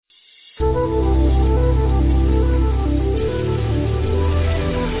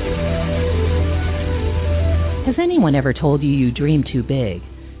anyone ever told you you dream too big,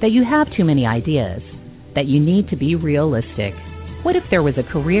 that you have too many ideas, that you need to be realistic? What if there was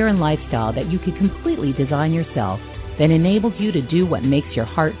a career and lifestyle that you could completely design yourself that enables you to do what makes your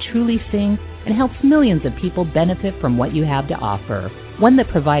heart truly sing and helps millions of people benefit from what you have to offer? One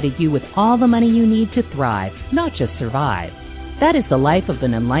that provided you with all the money you need to thrive, not just survive. That is the life of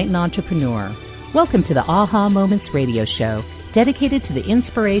an enlightened entrepreneur. Welcome to the Aha Moments radio show, dedicated to the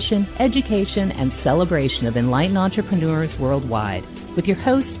inspiration, education, and celebration of enlightened entrepreneurs worldwide, with your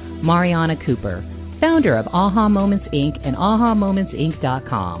host, Mariana Cooper, founder of Aha Moments Inc. and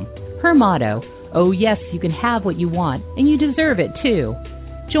AhaMomentsInc.com. Her motto, oh yes, you can have what you want, and you deserve it too.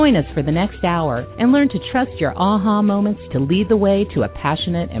 Join us for the next hour and learn to trust your aha moments to lead the way to a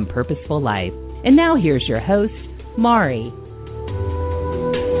passionate and purposeful life. And now here's your host, Mari.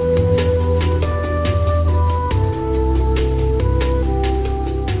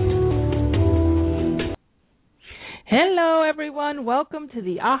 Hello, everyone. Welcome to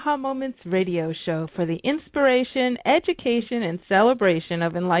the Aha Moments radio show for the inspiration, education, and celebration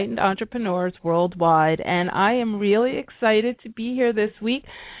of enlightened entrepreneurs worldwide. And I am really excited to be here this week.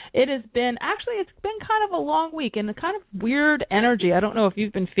 It's been kind of a long week and a kind of weird energy. I don't know if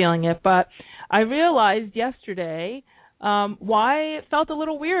you've been feeling it, but I realized yesterday why it felt a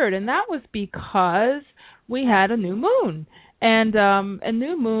little weird, and that was because we had a new moon. And a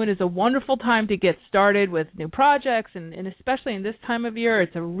new moon is a wonderful time to get started with new projects, and especially in this time of year,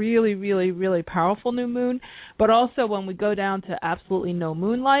 it's a really, really, really powerful new moon. But also when we go down to absolutely no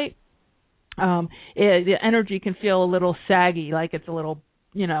moonlight, the energy can feel a little saggy, like it's a little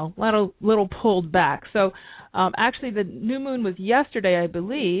pulled back. So actually the new moon was yesterday, I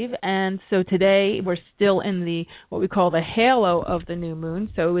believe, and so today we're still in what we call the halo of the new moon.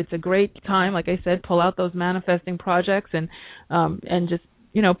 So it's a great time, like I said, pull out those manifesting projects and just,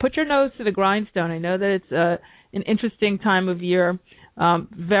 put your nose to the grindstone. I know that it's an interesting time of year,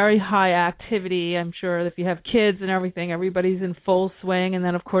 very high activity. I'm sure if you have kids and everything, everybody's in full swing. And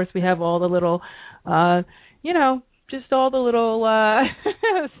then, of course, we have all the little, just all the little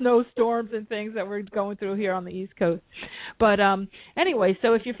snowstorms and things that we're going through here on the East Coast. But anyway,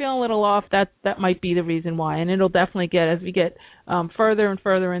 so if you're feeling a little off, that might be the reason why. And it'll definitely as we get further and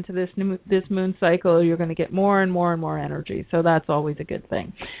further into this moon cycle, you're going to get more and more and more energy. So that's always a good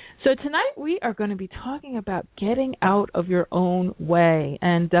thing. So tonight we are going to be talking about getting out of your own way.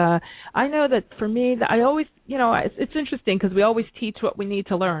 And I know that for me, I always, it's interesting because we always teach what we need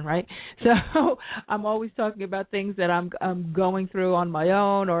to learn, right? So I'm always talking about things that I'm going through on my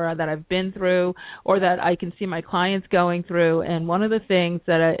own, or that I've been through, or that I can see my clients going through. And one of the things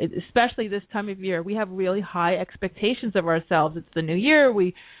that, especially this time of year, we have really high expectations of ourselves. It's the new year.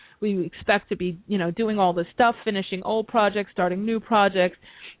 We expect to be, doing all this stuff, finishing old projects, starting new projects,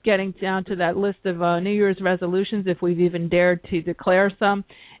 getting down to that list of New Year's resolutions, if we've even dared to declare some.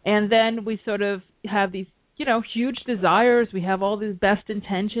 And then we sort of have these, huge desires. We have all these best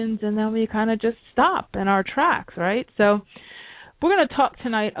intentions, and then we kind of just stop in our tracks, right? So we're going to talk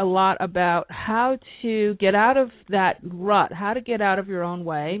tonight a lot about how to get out of that rut, how to get out of your own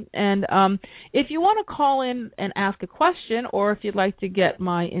way. And if you want to call in and ask a question, or if you'd like to get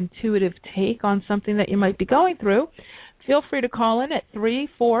my intuitive take on something that you might be going through, feel free to call in at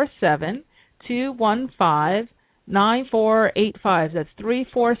 347-215-9485. That's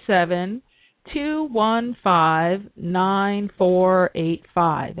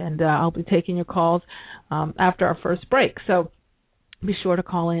 347-215-9485. And I'll be taking your calls after our first break. So be sure to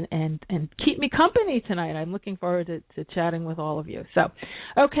call in and keep me company tonight. I'm looking forward to chatting with all of you. So,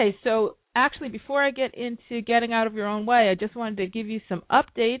 okay, so actually before I get into getting out of your own way, I just wanted to give you some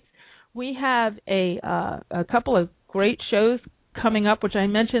updates. We have a couple of great shows coming up, which I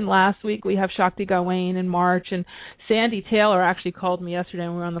mentioned last week. We have Shakti Gawain in March, and Sandy Taylor actually called me yesterday,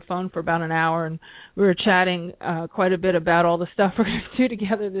 and we were on the phone for about an hour, and we were chatting quite a bit about all the stuff we're going to do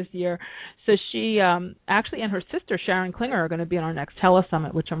together this year. So she actually and her sister Sharon Klinger are going to be on our next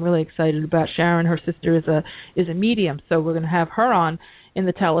telesummit, which I'm really excited about. Sharon, her sister, is a medium, so we're going to have her on in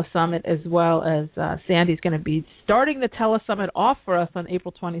the telesummit, as well as Sandy's going to be starting the telesummit off for us on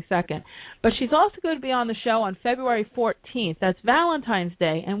April 22nd. But she's also going to be on the show on February 14th. That's Valentine's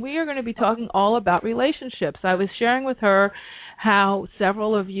Day, and we are going to be talking all about relationships. I was sharing with her how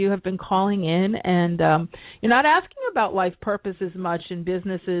several of you have been calling in, and you're not asking about life purpose as much in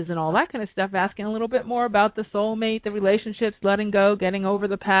businesses and all that kind of stuff, asking a little bit more about the soulmate, the relationships, letting go, getting over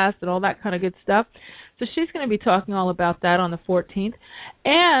the past, and all that kind of good stuff. So she's going to be talking all about that on the 14th.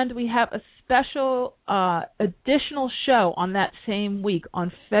 And we have a special additional show on that same week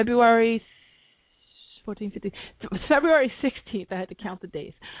on February 14, 15, February 16th. I had to count the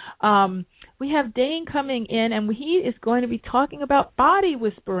days. We have Dane coming in, and he is going to be talking about body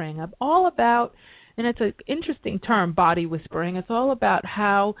whispering. I'm all about, and it's an interesting term, body whispering. It's all about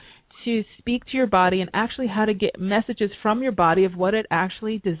how to speak to your body and actually how to get messages from your body of what it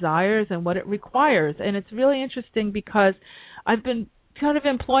actually desires and what it requires. And it's really interesting because I've been kind of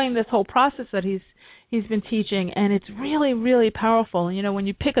employing this whole process that he's been teaching, and it's really, really powerful. And, when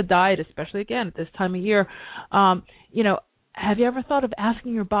you pick a diet, especially again at this time of year, have you ever thought of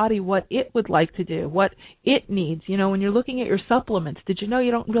asking your body what it would like to do, what it needs? When you're looking at your supplements, did you know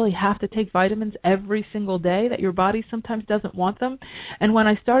you don't really have to take vitamins every single day, that your body sometimes doesn't want them? And when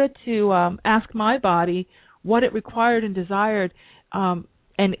I started to ask my body what it required and desired, and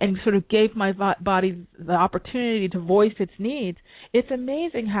sort of gave my body the opportunity to voice its needs, it's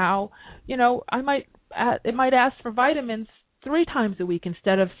amazing how, it might ask for vitamins 3 times a week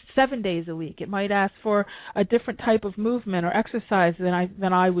instead of 7 days a week. It might ask for a different type of movement or exercise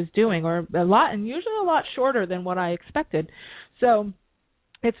than I was doing, or a lot, and usually a lot shorter than what I expected. So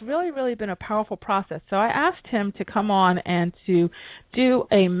it's really, really been a powerful process. So I asked him to come on and to do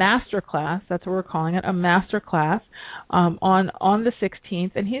a master class. That's what we're calling it, a master class on the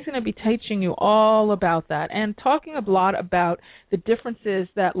 16th. And he's going to be teaching you all about that and talking a lot about the differences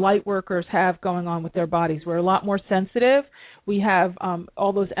that light workers have going on with their bodies. We're a lot more sensitive. We have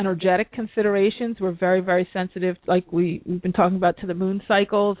all those energetic considerations. We're very, very sensitive, like we've been talking about, to the moon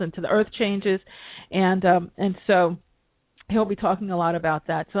cycles and to the earth changes. And so he'll be talking a lot about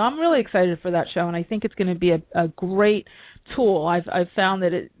that. So I'm really excited for that show, and I think it's going to be a great tool. I've found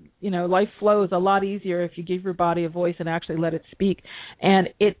that life flows a lot easier if you give your body a voice and actually let it speak. And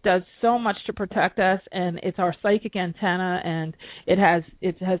it does so much to protect us, and it's our psychic antenna, and it has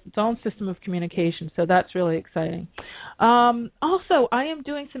its own system of communication. So that's really exciting. Also, I am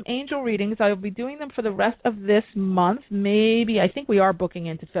doing some angel readings. I will be doing them for the rest of this month. Maybe, I think we are booking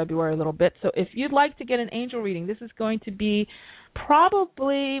into February a little bit. So if you'd like to get an angel reading, this is going to be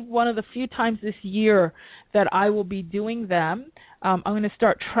probably one of the few times this year that I will be doing them. I'm going to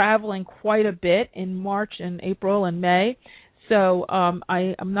start traveling quite a bit in March and April and May. So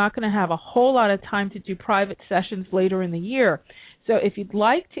I'm not going to have a whole lot of time to do private sessions later in the year. So if you'd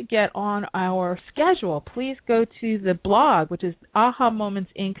like to get on our schedule, please go to the blog, which is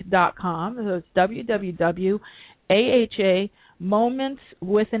ahamomentsinc.com. So it's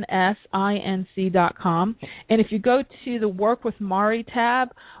www.ahamomentswithansinc.com. And if you go to the Work with Mari tab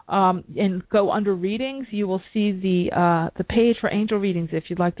and go under readings, you will see the page for angel readings if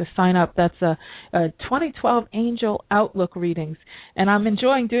you'd like to sign up. That's a 2012 Angel Outlook readings. And I'm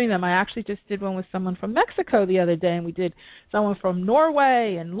enjoying doing them. I actually just did one with someone from Mexico the other day, and we did someone from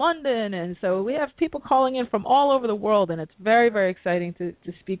Norway and London. And so we have people calling in from all over the world, and it's very, very exciting to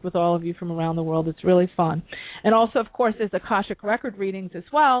speak with all of you from around the world. It's really fun. And also, of course, there's Akashic Record readings as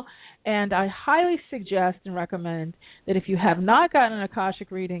well. And I highly suggest and recommend that if you have not gotten an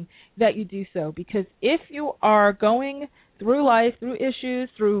Akashic reading, that you do so. Because if you are going through life, through issues,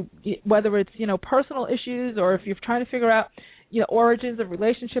 through whether it's, personal issues, or if you're trying to figure out, origins of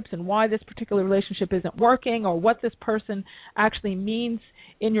relationships and why this particular relationship isn't working, or what this person actually means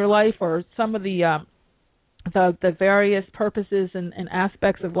in your life, or some of the various purposes and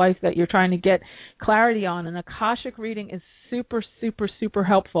aspects of life that you're trying to get clarity on, an Akashic reading is super, super, super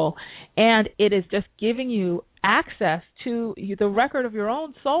helpful. And it is just giving you access to the record of your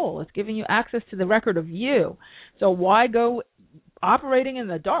own soul. It's giving you access to the record of you. So why go operating in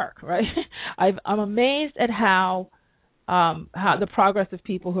the dark, right? I'm amazed at how the progress of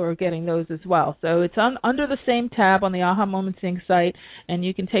people who are getting those as well. So it's under the same tab on the Aha Moments Inc. site, and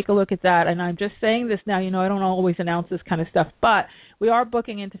you can take a look at that. And I'm just saying this now, I don't always announce this kind of stuff, but we are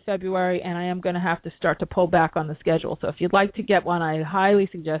booking into February, and I am going to have to start to pull back on the schedule. So if you'd like to get one, I highly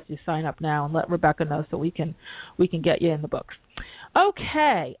suggest you sign up now and let Rebecca know so we can get you in the books.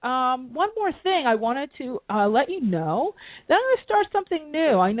 Okay, one more thing I wanted to let you know. Then I'm going to start something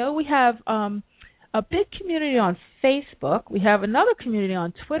new. I know we have a big community on Facebook. We have another community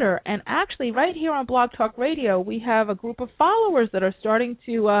on Twitter, and actually right here on Blog Talk Radio, we have a group of followers that are starting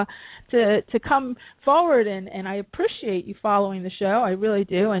to come forward, and I appreciate you following the show. I really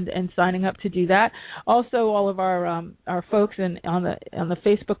do, and signing up to do that. Also, all of our folks on the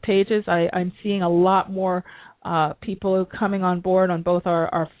Facebook pages, I'm seeing a lot more people coming on board on both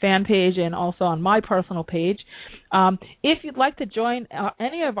our fan page and also on my personal page. If you'd like to join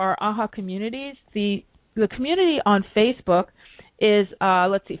any of our AHA communities, the community on Facebook is,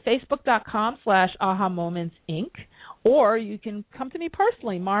 Facebook.com/AHA Moments Inc. Or you can come to me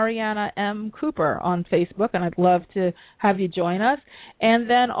personally, Mariana M. Cooper on Facebook, and I'd love to have you join us. And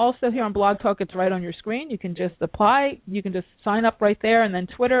then also here on Blog Talk, it's right on your screen. You can just apply. You can just sign up right there. And then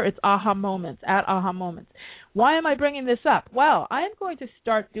Twitter, it's Aha Moments, at Aha Moments. Why am I bringing this up? Well, I am going to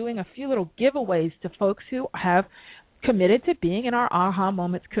start doing a few little giveaways to folks who have committed to being in our Aha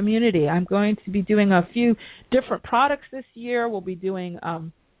Moments community. I'm going to be doing a few different products this year. We'll be doing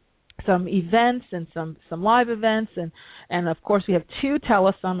some events and some live events, and of course we have 2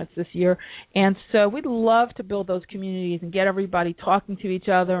 telesummits this year, and so we'd love to build those communities and get everybody talking to each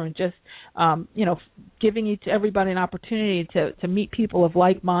other and just giving everybody an opportunity to meet people of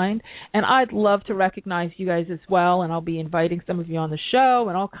like mind. And I'd love to recognize you guys as well, and I'll be inviting some of you on the show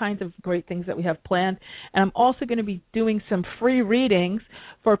and all kinds of great things that we have planned. And I'm also going to be doing some free readings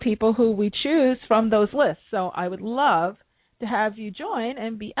for people who we choose from those lists. So I would love to have you join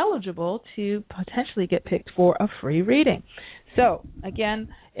and be eligible to potentially get picked for a free reading. So, again,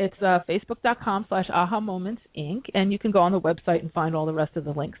 it's facebook.com/Aha Moments Inc., and you can go on the website and find all the rest of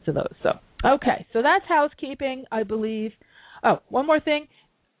the links to those. So, okay, so that's housekeeping, I believe. Oh, one more thing.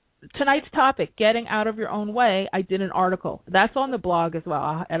 Tonight's topic, getting out of your own way, I did an article. That's on the blog as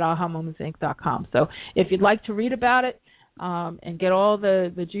well at ahamomentsinc.com. So if you'd like to read about it and get all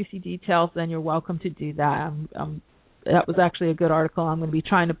the juicy details, then you're welcome to do that. That was actually a good article. I'm going to be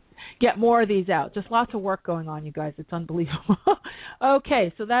trying to get more of these out. Just lots of work going on, you guys. It's unbelievable.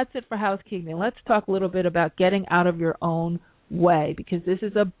 Okay, so that's it for housekeeping. Let's talk a little bit about getting out of your own way, because this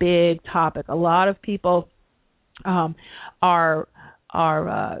is a big topic. A lot of people are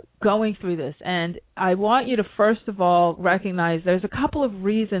going through this, and I want you to first of all recognize there's a couple of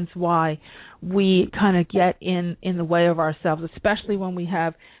reasons why we kind of get in the way of ourselves, especially when we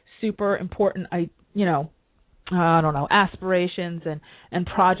have super important, aspirations and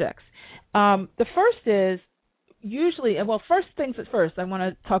projects. The first is usually, first things at first, I want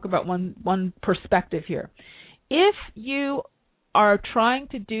to talk about one perspective here. If you are trying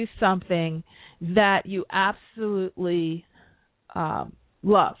to do something that you absolutely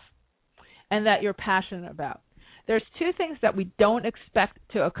love and that you're passionate about, there's 2 things that we don't expect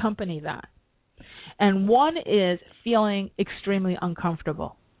to accompany that. And one is feeling extremely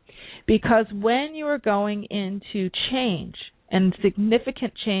uncomfortable. Because when you are going into change and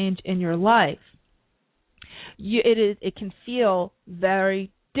significant change in your life, it can feel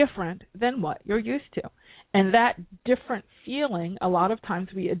very different than what you're used to. And that different feeling, a lot of times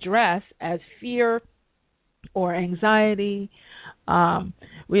we address as fear or anxiety.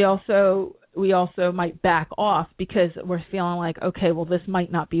 We also might back off because we're feeling like, okay, well, this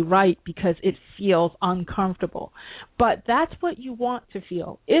might not be right because it feels uncomfortable. But that's what you want to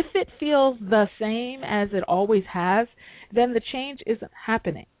feel. If it feels the same as it always has, then the change isn't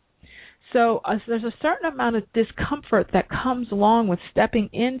happening. So there's a certain amount of discomfort that comes along with stepping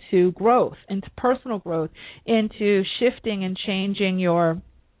into growth, into personal growth, into shifting and changing your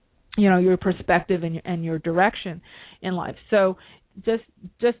perspective and your direction in life. So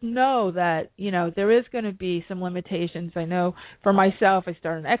just know that, there is going to be some limitations. I know for myself, I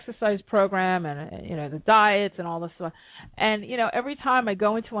started an exercise program and, the diets and all this stuff. And, every time I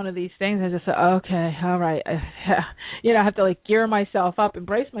go into one of these things, I just say, okay, all right. I have to gear myself up,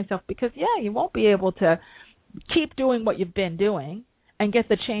 embrace myself, because, you won't be able to keep doing what you've been doing and get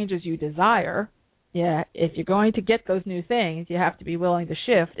the changes you desire. Yeah, if you're going to get those new things, you have to be willing to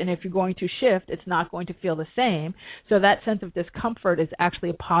shift. And if you're going to shift, it's not going to feel the same. So that sense of discomfort is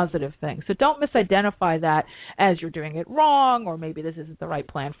actually a positive thing. So don't misidentify that as you're doing it wrong, or maybe this isn't the right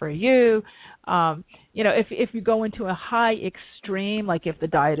plan for you. If you go into a high extreme, like if the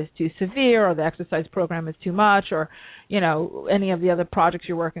diet is too severe or the exercise program is too much, or, any of the other projects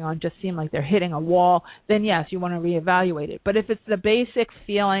you're working on just seem like they're hitting a wall, then yes, you want to reevaluate it. But if it's the basic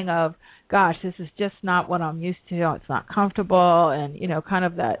feeling of, gosh, this is just not what I'm used to, it's not comfortable, and, kind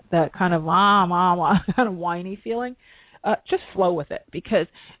of that kind of kind of whiny feeling, just flow with it, because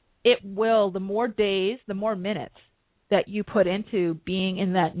it will, the more days, the more minutes that you put into being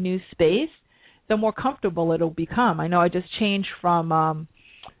in that new space, the more comfortable it'll become. I know I just changed from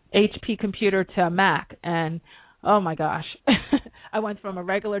HP computer to Mac, and oh my gosh, I went from a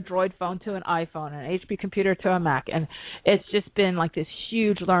regular Droid phone to an iPhone, an HP computer to a Mac, and it's just been like this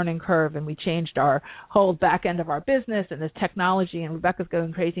huge learning curve, and we changed our whole back end of our business and this technology, and Rebecca's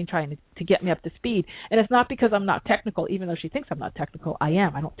going crazy trying to get me up to speed. And it's not because I'm not technical, even though she thinks I'm not technical. I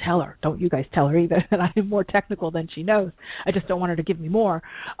am. I don't tell her. Don't you guys tell her either that I am more technical than she knows. I just don't want her to give me more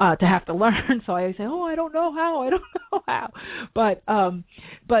to have to learn. So I always say, I don't know how.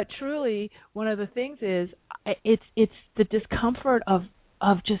 But truly, one of the things is, it's the discomfort of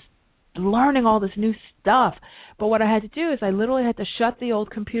just learning all this new stuff. But what I had to do is I literally had to shut the old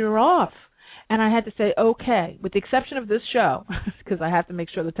computer off. And I had to say, okay, with the exception of this show, because I have to make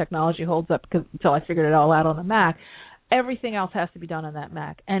sure the technology holds up until I figured it all out on the Mac, everything else has to be done on that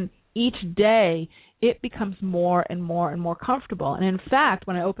Mac. And each day, it becomes more and more and more comfortable. And in fact,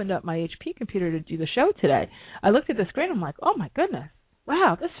 when I opened up my HP computer to do the show today, I looked at the screen and I'm like, oh my goodness,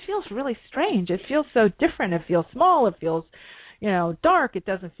 wow, this feels really strange. It feels so different. It feels small. It feels, dark. It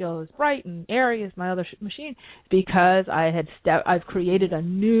doesn't feel as bright and airy as my other machine, because I've created a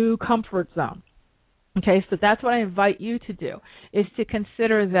new comfort zone. Okay, so that's what I invite you to do, is to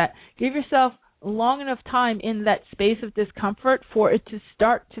consider that. Give yourself long enough time in that space of discomfort for it to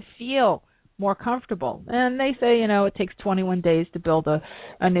start to feel more comfortable. And they say, it takes 21 days to build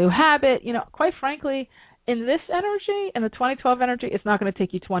a new habit. Quite frankly, in this energy, in the 2012 energy, it's not going to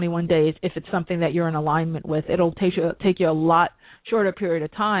take you 21 days if it's something that you're in alignment with. It'll take you a lot shorter period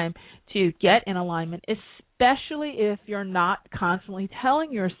of time to get in alignment, especially if you're not constantly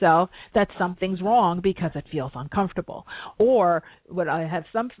telling yourself that something's wrong because it feels uncomfortable. Or what I have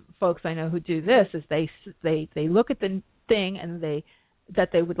some folks I know who do this is they look at the thing and that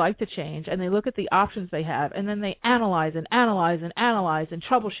they would like to change, and they look at the options they have, and then they analyze and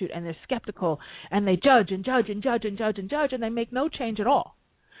troubleshoot, and they're skeptical, and they judge, and they make no change at all.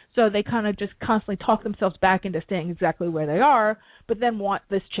 So they kind of just constantly talk themselves back into staying exactly where they are, but then want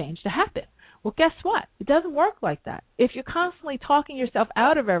this change to happen. Well, guess what? It doesn't work like that. If you're constantly talking yourself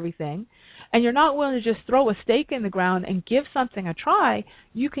out of everything, and you're not willing to just throw a stake in the ground and give something a try,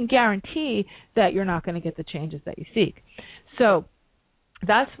 you can guarantee that you're not going to get the changes that you seek. So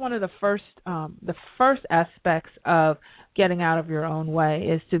that's one of the first aspects of getting out of your own way,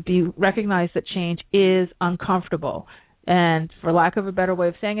 is to recognize that change is uncomfortable. And for lack of a better way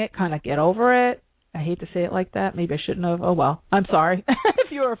of saying it, kind of get over it. I hate to say it like that. Maybe I shouldn't have. Oh, well, I'm sorry.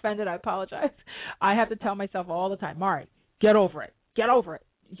 If you were offended, I apologize. I have to tell myself all the time, Mari, get over it. Get over it.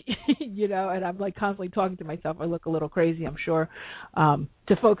 And I'm like constantly talking to myself. I look a little crazy, I'm sure,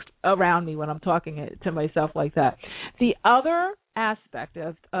 to folks around me when I'm talking to myself like that. The other aspect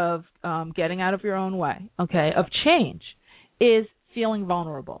of getting out of your own way, of change, is feeling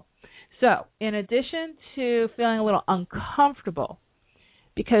vulnerable. So in addition to feeling a little uncomfortable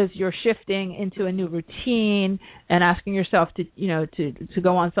because you're shifting into a new routine and asking yourself to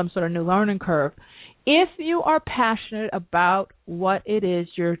go on some sort of new learning curve, if you are passionate about what it is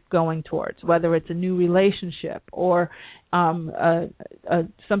you're going towards, whether it's a new relationship or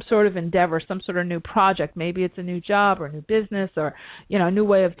some sort of endeavor, some sort of new project, maybe it's a new job or a new business or a new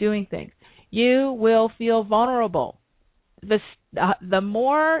way of doing things, you will feel vulnerable. The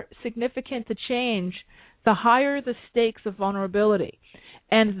more significant the change, the higher the stakes of vulnerability.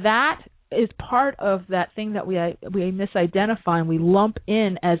 And that is part of that thing that we misidentify and we lump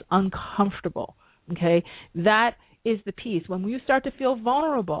in as uncomfortable. Okay? That is the piece. When you start to feel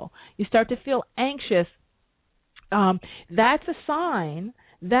vulnerable, you start to feel anxious, that's a sign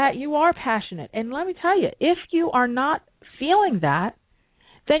that you are passionate. And let me tell you, if you are not feeling that,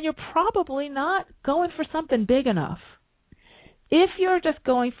 then you're probably not going for something big enough. If you're just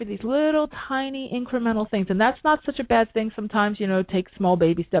going for these little tiny incremental things, and that's not such a bad thing sometimes, take small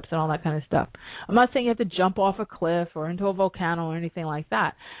baby steps and all that kind of stuff. I'm not saying you have to jump off a cliff or into a volcano or anything like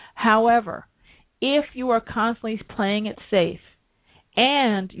that. However, if you are constantly playing it safe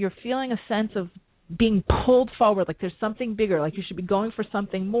and you're feeling a sense of being pulled forward, like there's something bigger, like you should be going for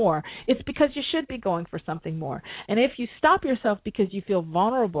something more, it's because you should be going for something more. And if you stop yourself because you feel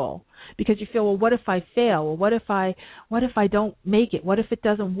vulnerable, because you feel, well, what if I fail? Well, what if I don't make it? What if it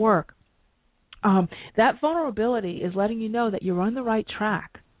doesn't work? That vulnerability is letting you know that you're on the right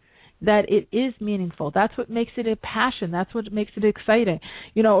track, that it is meaningful. That's what makes it a passion. That's what makes it exciting.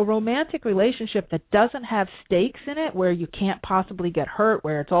 A romantic relationship that doesn't have stakes in it, where you can't possibly get hurt,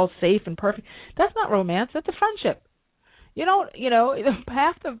 where it's all safe and perfect, that's not romance. That's a friendship.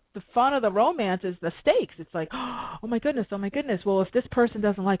 Half the fun of the romance is the stakes. It's like, oh my goodness. Well, if this person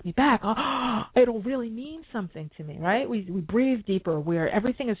doesn't like me back, it'll really mean something to me, right? We breathe deeper, where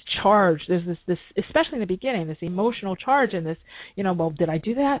everything is charged. There's this, especially in the beginning, this emotional charge in this, well, did I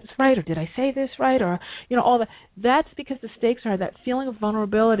do that right? Or did I say this right? Or, all that. That's because the stakes are, that feeling of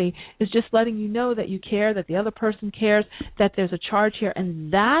vulnerability is just letting you know that you care, that the other person cares, that there's a charge here.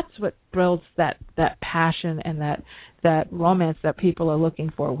 And that's what builds that passion and that romance that people are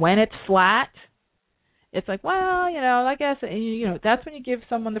looking for. When it's flat, it's like, well, I guess, that's when you give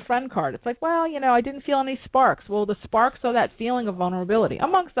someone the friend card. It's like, well, I didn't feel any sparks. Well, the sparks are that feeling of vulnerability,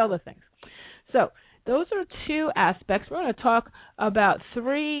 amongst other things. So those are two aspects. We're going to talk about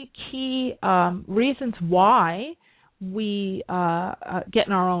three key reasons why we get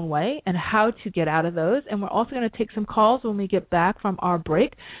in our own way and how to get out of those. And we're also going to take some calls when we get back from our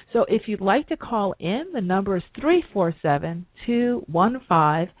break. So if you'd like to call in, the number is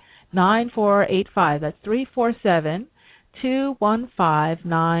 347-215-9485. That's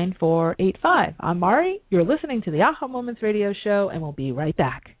 347-215-9485. I'm Mari. You're listening to the Aha Moments radio show, and we'll be right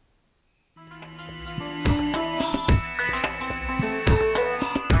back.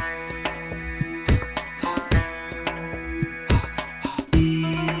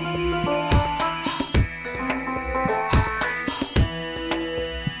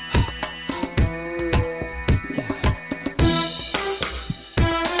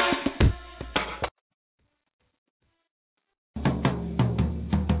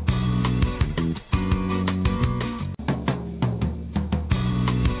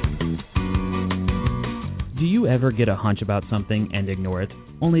 Do you ever get a hunch about something and ignore it,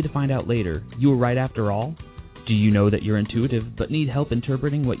 only to find out later you were right after all? Do you know that you're intuitive but need help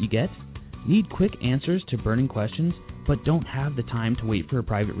interpreting what you get? Need quick answers to burning questions but don't have the time to wait for a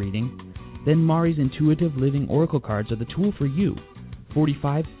private reading? Then Mari's Intuitive Living Oracle cards are the tool for you.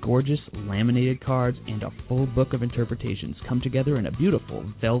 45 gorgeous laminated cards and a full book of interpretations come together in a beautiful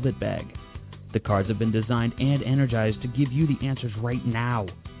velvet bag. The cards have been designed and energized to give you the answers right now.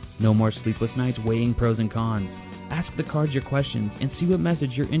 No more sleepless nights weighing pros and cons. Ask the cards your questions and see what message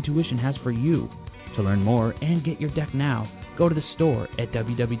your intuition has for you. To learn more and get your deck now, go to the store at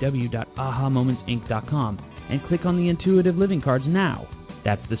www.ahamomentsinc.com and click on the Intuitive Living cards now.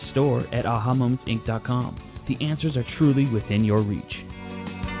 That's the store at ahamomentsinc.com. The answers are truly within your reach.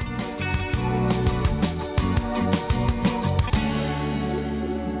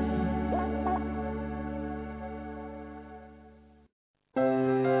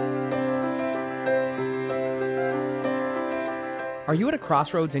 Are you at a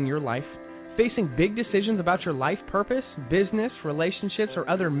crossroads in your life, facing big decisions about your life purpose, business, relationships, or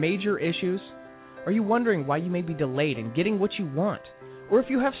other major issues? Are you wondering why you may be delayed in getting what you want? Or if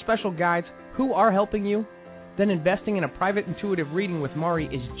you have special guides who are helping you? Then investing in a private intuitive reading with Mari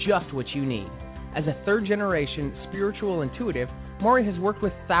is just what you need. As a third-generation spiritual intuitive, Mari has worked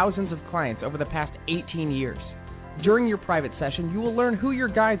with thousands of clients over the past 18 years. During your private session, you will learn who your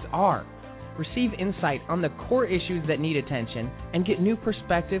guides are, receive insight on the core issues that need attention, and get new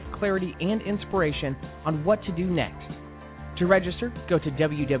perspective, clarity, and inspiration on what to do next. To register, go to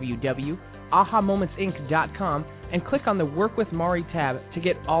www.ahamomentsinc.com and click on the Work with Mari tab to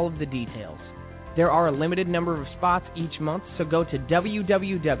get all of the details. There are a limited number of spots each month, so go to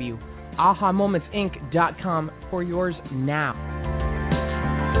www.ahamomentsinc.com for yours now.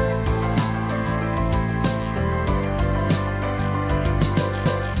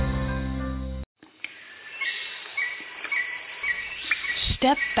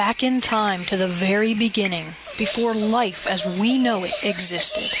 Step back in time to the very beginning, before life as we know it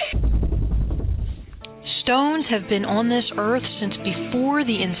existed. Stones have been on this earth since before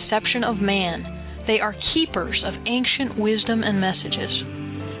the inception of man. They are keepers of ancient wisdom and messages.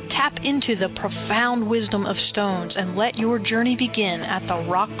 Tap into the profound wisdom of stones and let your journey begin at the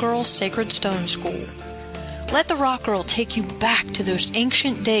Rock Girl Sacred Stone School. Let the Rock Girl take you back to those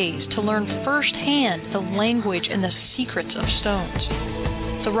ancient days to learn firsthand the language and the secrets of stones.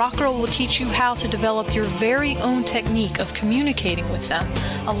 The Rock Girl will teach you how to develop your very own technique of communicating with them,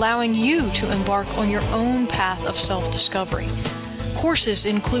 allowing you to embark on your own path of self-discovery. Courses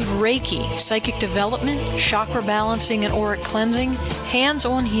include Reiki, psychic development, chakra balancing and auric cleansing,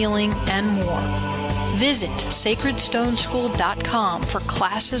 hands-on healing, and more. Visit sacredstoneschool.com for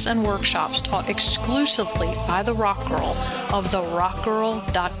classes and workshops taught exclusively by the Rock Girl of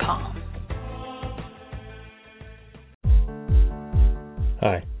therockgirl.com.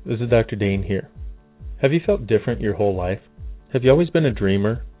 Hi, this is Dr. Dane here. Have you felt different your whole life? Have you always been a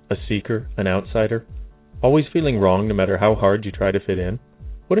dreamer, a seeker, an outsider? Always feeling wrong no matter how hard you try to fit in?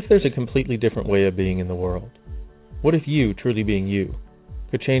 What if there's a completely different way of being in the world? What if you, truly being you,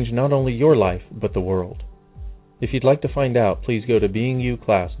 could change not only your life, but the world? If you'd like to find out, please go to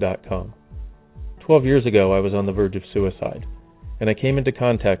beingyouclass.com. 12 years ago, I was on the verge of suicide, and I came into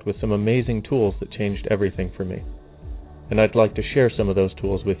contact with some amazing tools that changed everything for me. And I'd like to share some of those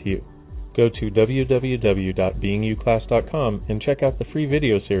tools with you. Go to www.beingyouclass.com and check out the free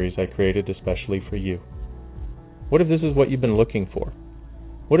video series I created especially for you. What if this is what you've been looking for?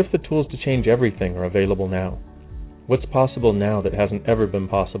 What if the tools to change everything are available now? What's possible now that hasn't ever been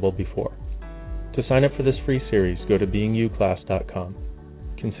possible before? To sign up for this free series, go to beingyouclass.com.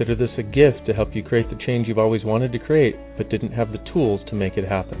 Consider this a gift to help you create the change you've always wanted to create, but didn't have the tools to make it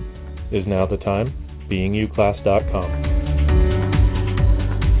happen. Is now the time? beingyouclass.com.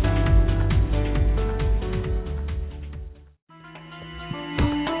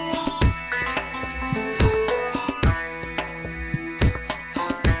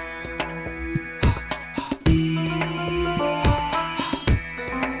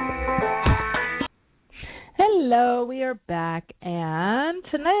 Hello, we are back, and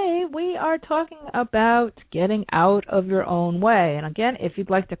today we are talking about getting out of your own way. And again, if you'd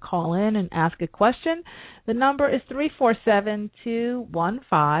like to call in and ask a question, the number is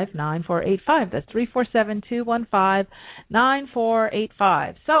 347-215-9485. That's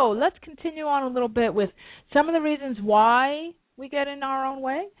 347-215-9485. So let's continue on a little bit with some of the reasons why we get in our own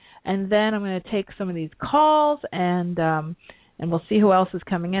way, and then I'm going to take some of these calls and we'll see who else is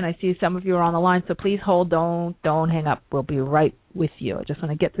coming in. I see some of you are on the line, so please hold. Don't hang up. We'll be right with you. I just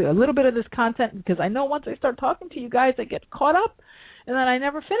want to get through a little bit of this content because I know once I start talking to you guys, I get caught up, and then I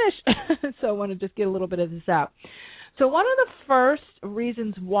never finish. So I want to just get a little bit of this out. So one of the first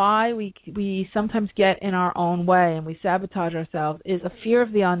reasons why we sometimes get in our own way and we sabotage ourselves is a fear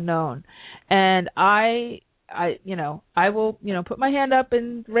of the unknown. And I will, put my hand up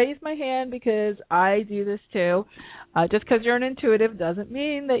and raise my hand because I do this too. Just because you're an intuitive doesn't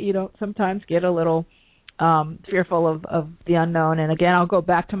mean that you don't sometimes get a little fearful of the unknown. And again, I'll go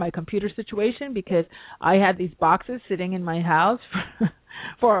back to my computer situation because I had these boxes sitting in my house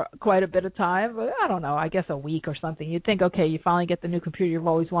for quite a bit of time. I don't know, I guess a week or something. You'd think, okay, you finally get the new computer you've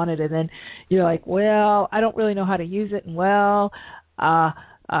always wanted, and then you're like, well, I don't really know how to use it, and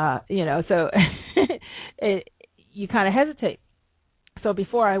so you kind of hesitate. So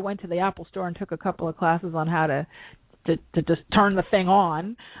before I went to the Apple store and took a couple of classes on how to just turn the thing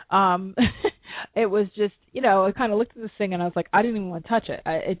on, it was just, I kind of looked at this thing and I was like, I didn't even want to touch it.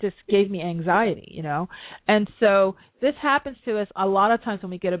 It just gave me anxiety, And so this happens to us a lot of times when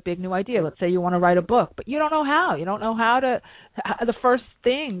we get a big new idea. Let's say you want to write a book, but you don't know how. You don't know how the first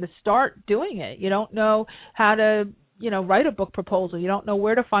thing to start doing it. You don't know how to write a book proposal. You don't know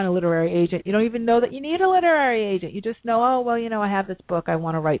where to find a literary agent. You don't even know that you need a literary agent. You just know, I have this book I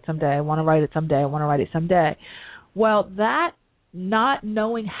want to write someday. I want to write it someday. I want to write it someday. Well, that not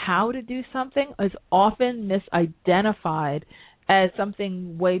knowing how to do something is often misidentified as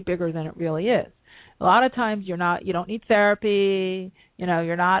something way bigger than it really is. A lot of times you don't need therapy,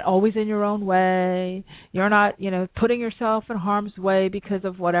 you're not always in your own way, you're not, putting yourself in harm's way because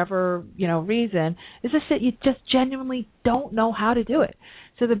of whatever, reason. It's just that you just genuinely don't know how to do it.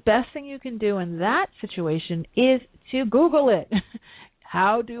 So the best thing you can do in that situation is to Google it.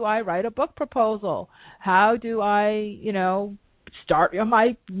 How do I write a book proposal? How do I, start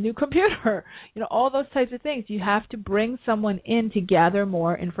my new computer? All those types of things. You have to bring someone in to gather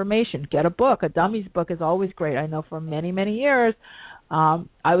more information. Get a book. A dummies book is always great. I know for many, many years,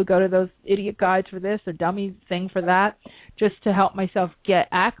 I would go to those idiot guides for this or dummy thing for that just to help myself get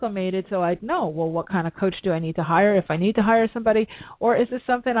acclimated so I'd know, well, what kind of coach do I need to hire if I need to hire somebody, or is this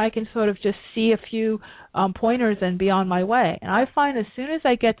something I can sort of just see a few pointers and be on my way? And I find as soon as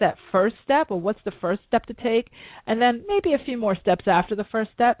I get that first step, or what's the first step to take, and then maybe a few more steps after the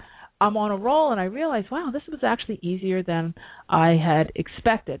first step, I'm on a roll and I realize, wow, this was actually easier than I had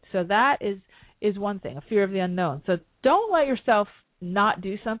expected. So that is one thing, a fear of the unknown. So don't let yourself not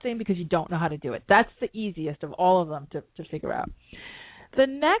do something because you don't know how to do it. That's the easiest of all of them to figure out. The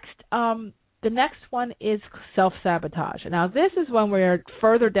next one is self-sabotage. Now, this is when we're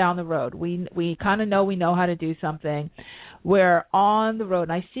further down the road. We kind of know we know how to do something. We're on the road.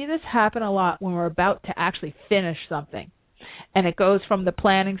 And I see this happen a lot when we're about to actually finish something. And it goes from the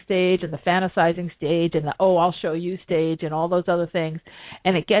planning stage and the fantasizing stage and the, I'll show you stage and all those other things.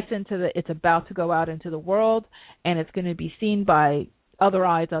 And it gets into it's about to go out into the world, and it's going to be seen by other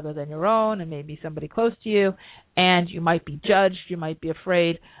eyes other than your own and maybe somebody close to you. And you might be judged. You might be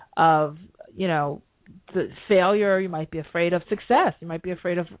afraid of, the failure. You might be afraid of success. You might be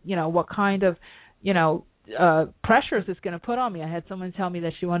afraid of, what kind of, pressures it's going to put on me. I had someone tell me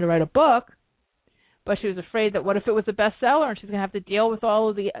that she wanted to write a book, but she was afraid that what if it was a bestseller and she's going to have to deal with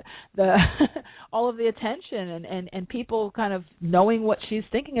all of the all of the attention and people kind of knowing what she's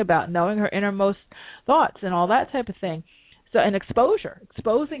thinking about, knowing her innermost thoughts and all that type of thing. So, and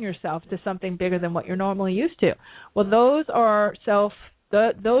exposing yourself to something bigger than what you're normally used to. Well, those are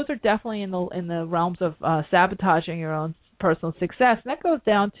definitely in the realms of sabotaging your own personal success. And that goes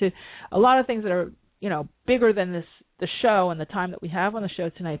down to a lot of things that are, bigger than the show and the time that we have on the show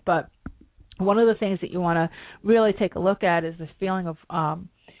tonight. But one of the things that you want to really take a look at is this feeling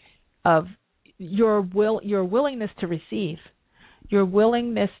of your willingness to receive. Your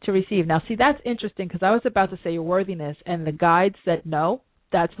willingness to receive. Now, see, that's interesting because I was about to say your worthiness, and the guide said, no,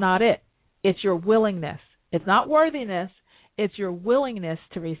 that's not it. It's your willingness. It's not worthiness. It's your willingness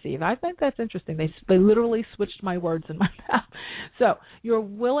to receive. I think that's interesting. They literally switched my words in my mouth. So your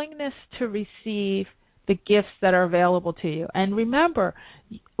willingness to receive the gifts that are available to you. And remember,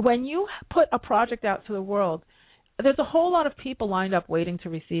 when you put a project out to the world, there's a whole lot of people lined up waiting to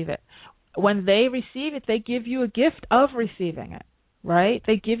receive it. When they receive it, they give you a gift of receiving it, right?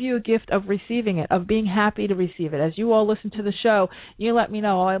 They give you a gift of receiving it, of being happy to receive it. As you all listen to the show, you let me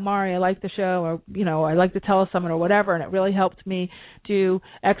know, oh, Mari, I like the show, or, I like to tell someone or whatever, and it really helped me do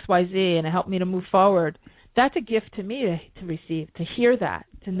X, Y, Z, and it helped me to move forward. That's a gift to me to receive, to hear that,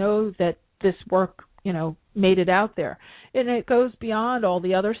 to know that this work, made it out there. And it goes beyond all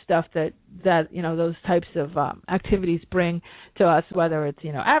the other stuff that those types of activities bring to us, whether it's,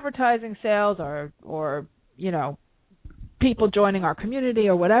 advertising, sales, or people joining our community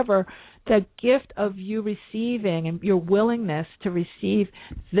or whatever. The gift of you receiving and your willingness to receive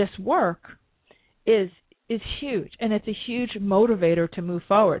this work is huge, and it's a huge motivator to move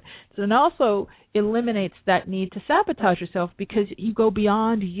forward. So it also eliminates that need to sabotage yourself, because you go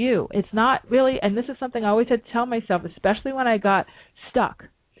beyond you. It's not really, and this is something I always had to tell myself, especially when I got stuck,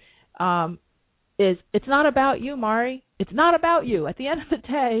 it's not about you, Mari. It's not about you. At the end of the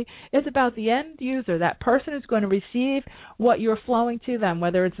day, it's about the end user, that person who's going to receive what you're flowing to them,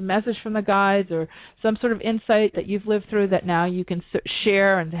 whether it's a message from the guides or some sort of insight that you've lived through that now you can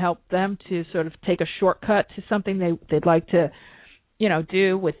share and help them to sort of take a shortcut to something they'd like to,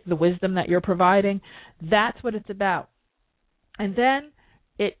 do with the wisdom that you're providing. That's what it's about. And then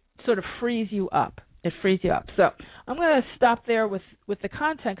it sort of frees you up. It frees you up. So I'm going to stop there with the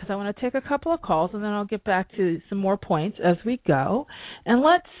content, because I want to take a couple of calls, and then I'll get back to some more points as we go. And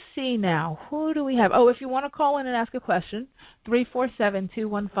let's see now. Who do we have? Oh, if you want to call in and ask a question,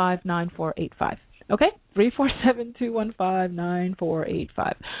 347-215-9485. Okay?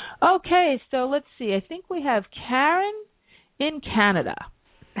 347-215-9485. Okay, so let's see. I think we have Karen in Canada.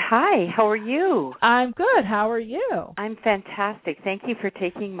 Hi, how are you? I'm good. How are you? I'm fantastic. Thank you for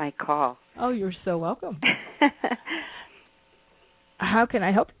taking my call. Oh, you're so welcome. How can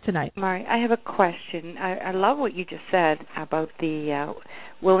I help you tonight? Mari, I have a question. I love what you just said about the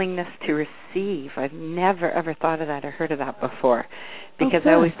willingness to receive. I've never, ever thought of that or heard of that before, because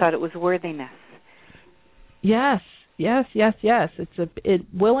I always thought it was worthiness. Yes. Willingness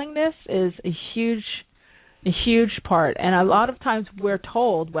is a huge part, and a lot of times we're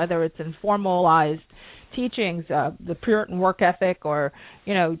told, whether it's in formalized teachings, the Puritan work ethic, or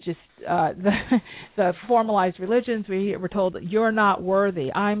just the formalized religions, we're told you're not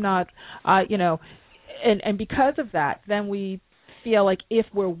worthy. I'm not, and because of that, then we feel like if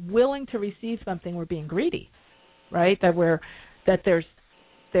we're willing to receive something, we're being greedy, right? That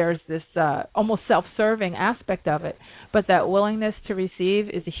there's this almost self-serving aspect of it, but that willingness to receive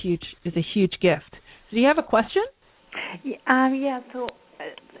is a huge gift. So do you have a question? Yeah. So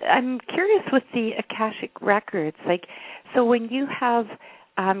I'm curious with the Akashic records. So when you have,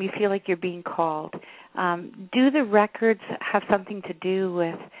 you feel like you're being called, do the records have something to do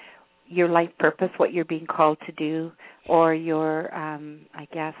with your life purpose, what you're being called to do, or your,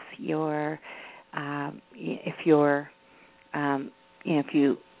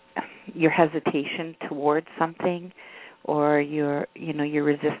 your hesitation towards something, or your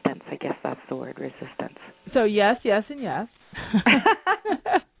resistance? I guess that's the word, resistance. So yes, and yes.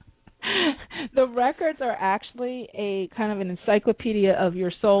 The records are actually a kind of an encyclopedia of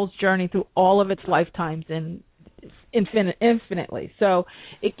your soul's journey through all of its lifetimes and infinitely. So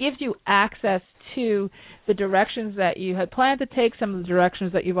it gives you access to the directions that you had planned to take, some of the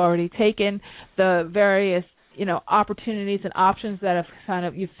directions that you've already taken, the various opportunities and options that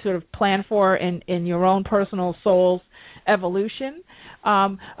have you've sort of planned for in your own personal soul's evolution.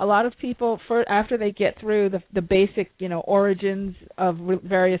 A lot of people, after they get through the basic, origins of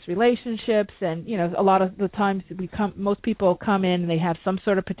various relationships, and a lot of the times most people come in and they have some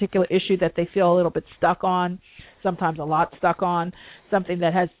sort of particular issue that they feel a little bit stuck on, sometimes a lot stuck on, something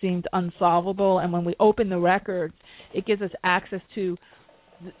that has seemed unsolvable. And when we open the records, it gives us access to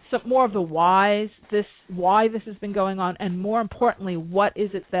some more of the why this has been going on, and more importantly, what is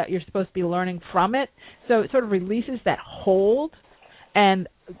it that you're supposed to be learning from it. So it sort of releases that hold and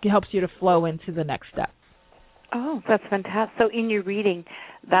helps you to flow into the next step. Oh, that's fantastic. So in your reading,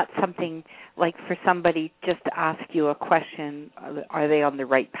 that's something like for somebody just to ask you a question, are they on the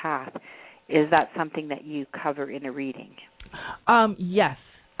right path? Is that something that you cover in a reading? Yes.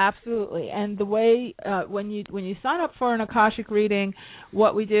 Absolutely. And the way when you sign up for an Akashic reading,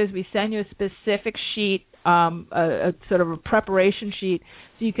 what we do is we send you a specific sheet, a sort of a preparation sheet,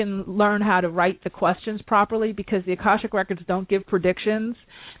 so you can learn how to write the questions properly, because the Akashic records don't give predictions.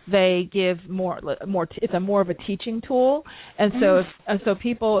 They give more it's more of a teaching tool. And so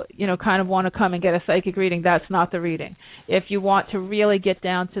people, kind of want to come and get a psychic reading, that's not the reading. If you want to really get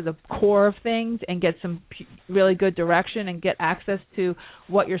down to the core of things and get some really good direction and get access to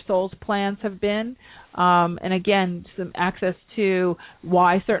what your soul's plans have been, And again, some access to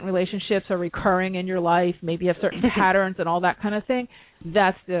why certain relationships are recurring in your life, maybe you have certain patterns and all that kind of thing.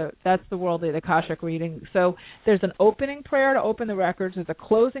 That's the world of the Akashic reading. So there's an opening prayer to open the records, there's a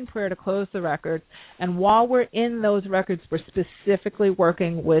closing prayer to close the records, and while we're in those records, we're specifically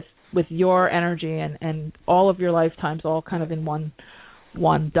working with your energy and all of your lifetimes, all kind of in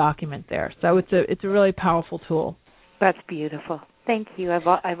one document there. So it's a really powerful tool. That's beautiful. Thank you.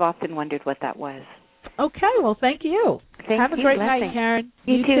 I've often wondered what that was. Okay, well, thank you. Have a great night, Karen.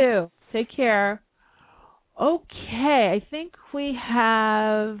 You too. Take care. Okay, I think we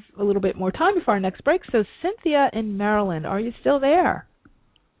have a little bit more time before our next break. So, Cynthia in Maryland, are you still there?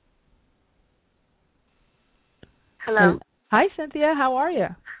 Hello. Hi, Cynthia. How are you?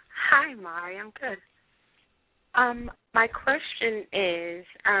 Hi, Mari. I'm good. My question is,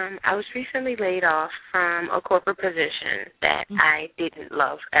 I was recently laid off from a corporate position that I didn't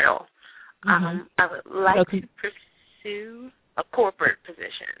love at all. I would like to pursue a corporate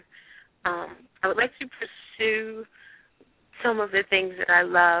position. I would like to pursue some of the things that I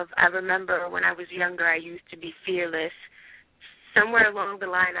love. I remember when I was younger, I used to be fearless. Somewhere along the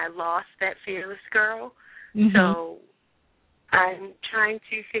line, I lost that fearless girl. So I'm trying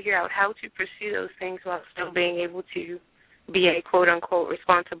to figure out how to pursue those things while still being able to be a quote-unquote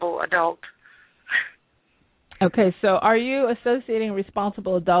responsible adult. Okay, so are you associating a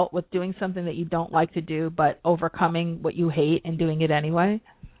responsible adult with doing something that you don't like to do but overcoming what you hate and doing it anyway?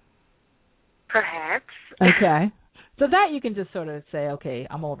 Perhaps. Okay. So that you can just sort of say, okay,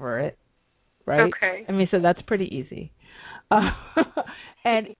 I'm over it, right? Okay. I mean, so that's pretty easy.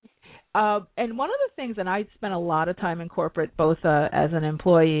 And one of the things, and I spent a lot of time in corporate, both as an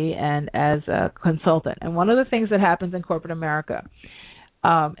employee and as a consultant, and one of the things that happens in corporate America,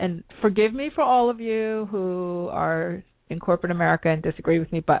 and forgive me for all of you who are in corporate America and disagree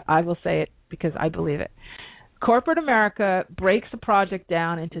with me, but I will say it because I believe it. Corporate America breaks the project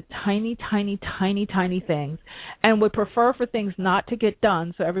down into tiny, tiny, tiny, tiny things and would prefer for things not to get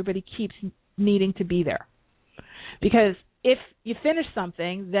done so everybody keeps needing to be there. Because if you finish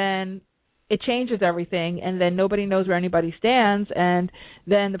something, then it changes everything, and then nobody knows where anybody stands, and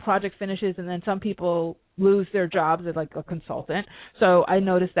then the project finishes, and then some people lose their jobs as like a consultant. So I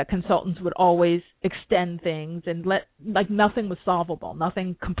noticed that consultants would always extend things and nothing was solvable,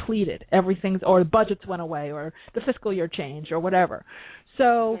 nothing completed, or the budgets went away, or the fiscal year changed, or whatever.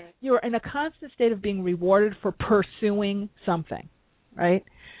 So you're in a constant state of being rewarded for pursuing something, right?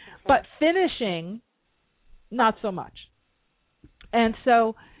 But finishing, not so much. And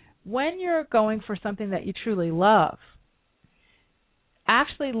so when you're going for something that you truly love,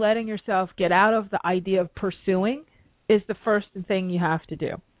 actually letting yourself get out of the idea of pursuing is the first thing you have to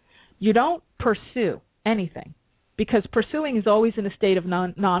do. You don't pursue anything because pursuing is always in a state of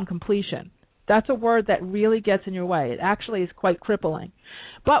non-completion. That's a word that really gets in your way. It actually is quite crippling.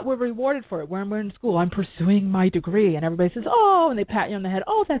 But we're rewarded for it. When we're in school, I'm pursuing my degree, and everybody says, oh, and they pat you on the head,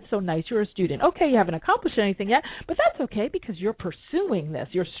 oh, that's so nice, you're a student. Okay, you haven't accomplished anything yet, but that's okay because you're pursuing this.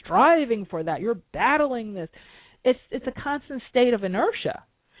 You're striving for that. You're battling this. It's a constant state of inertia.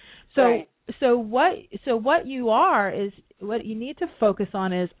 So right. so what you are is, what you need to focus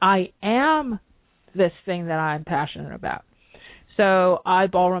on is, I am this thing that I'm passionate about. So I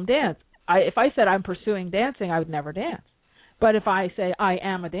ballroom dance. If I said I'm pursuing dancing, I would never dance. But if I say I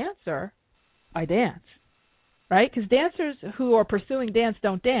am a dancer, I dance, right? Because dancers who are pursuing dance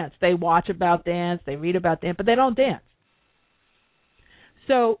don't dance. They watch about dance, they read about dance, but they don't dance.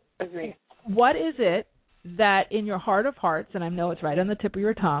 So what is it that in your heart of hearts, and I know it's right on the tip of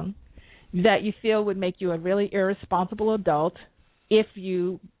your tongue, that you feel would make you a really irresponsible adult if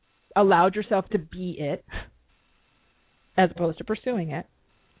you allowed yourself to be it as opposed to pursuing it?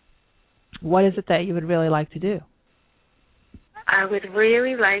 What is it that you would really like to do? I would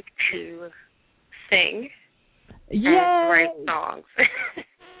really like to sing and write songs.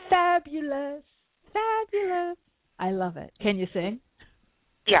 Fabulous. Fabulous. I love it. Can you sing?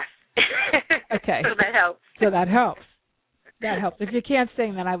 Yes. Okay. So that helps. That helps. If you can't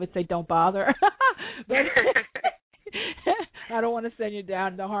sing, then I would say don't bother. But I don't want to send you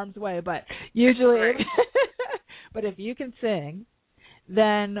down to harm's way, but usually, but if you can sing,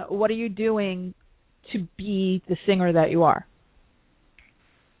 then what are you doing to be the singer that you are?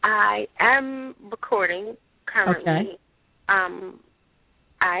 I am recording currently. Okay.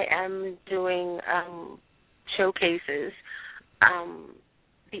 I am doing showcases.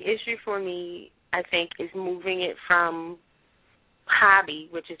 The issue for me, I think, is moving it from hobby,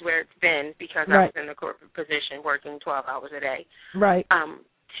 which is where it's been because I was in a corporate position working 12 hours a day,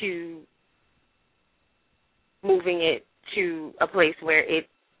 to moving it to a place where it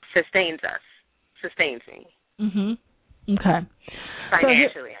sustains us. sustains me. Okay.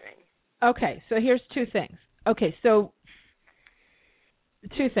 Financially, I think. Okay, so here's two things. Okay, so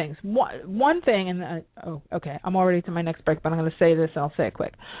two things. One thing, and okay, I'm already to my next break, but I'm going to say this and I'll say it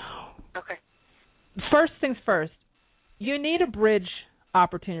quick. Okay. First things first, you need a bridge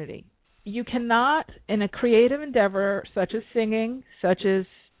opportunity. You cannot, in a creative endeavor such as singing, such as,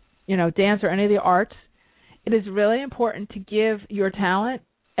 dance or any of the arts, it is really important to give your talent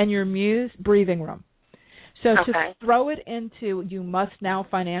and your muse breathing room. So to throw it into, you must now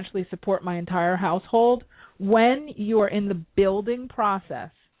financially support my entire household, when you are in the building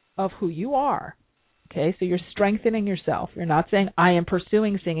process of who you are, okay, so you're strengthening yourself. You're not saying, I am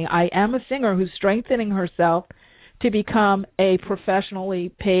pursuing singing. I am a singer who's strengthening herself to become a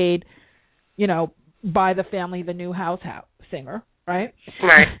professionally paid, by the family, the new house singer, right?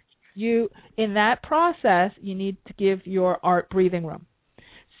 Right. In that process, you need to give your art breathing room.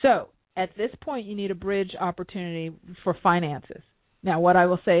 So at this point, you need a bridge opportunity for finances. Now, what I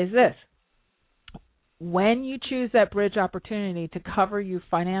will say is this. When you choose that bridge opportunity to cover you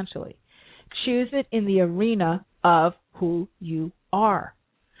financially, choose it in the arena of who you are.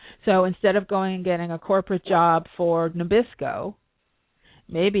 So instead of going and getting a corporate job for Nabisco,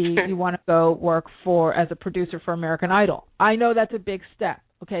 maybe you want to go work as a producer for American Idol. I know that's a big step.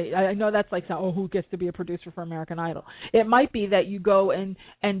 Okay, I know that's like, who gets to be a producer for American Idol? It might be that you go and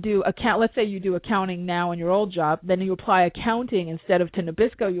do let's say you do accounting now in your old job, then you apply accounting instead of to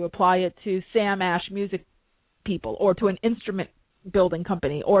Nabisco, you apply it to Sam Ash music people or to an instrument building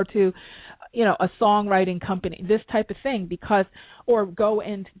company or to, a songwriting company, this type of thing, or go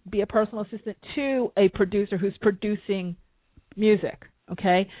and be a personal assistant to a producer who's producing music,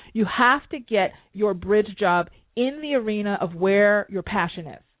 okay? You have to get your bridge job in the arena of where your passion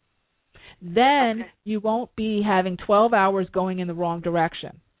is. Then you won't be having 12 hours going in the wrong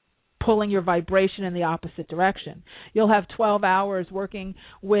direction, pulling your vibration in the opposite direction. You'll have 12 hours working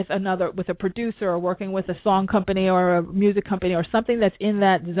with a producer or working with a song company or a music company or something that's in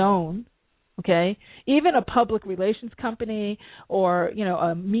that zone, okay? Even a public relations company or,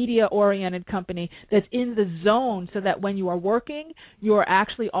 a media-oriented company that's in the zone so that when you are working, you're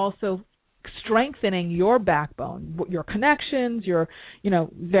actually also strengthening your backbone, your connections, your,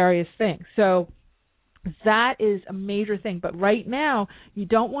 various things. So that is a major thing. But right now, you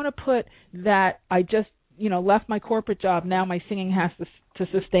don't want to put that I just, left my corporate job, now my singing has to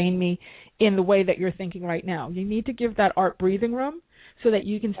sustain me in the way that you're thinking right now. You need to give that art breathing room so that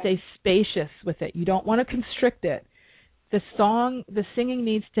you can stay spacious with it. You don't want to constrict it. The singing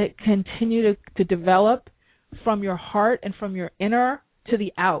needs to continue to develop from your heart and from your inner to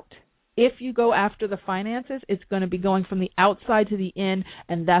the out. If you go after the finances, it's going to be going from the outside to the in,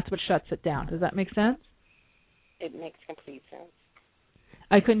 and that's what shuts it down. Does that make sense? It makes complete sense.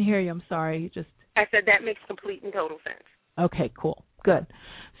 I couldn't hear you. I'm sorry. I said that makes complete and total sense. Okay, cool. Good.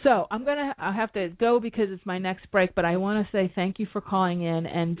 So I have to go because it's my next break, but I want to say thank you for calling in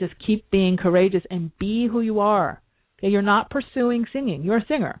and just keep being courageous and be who you are. Okay, you're not pursuing singing. You're a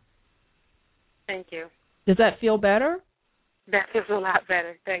singer. Thank you. Does that feel better? That feels a lot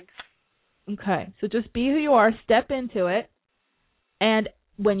better. Thanks. Okay, so just be who you are, step into it, and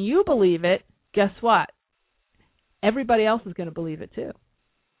when you believe it, guess what? Everybody else is going to believe it too.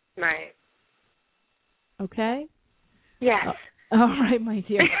 Right. Okay? Yes. All right, my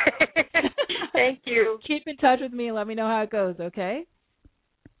dear. Thank you. Keep in touch with me and let me know how it goes, okay?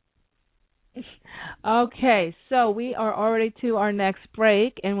 Okay, so we are already to our next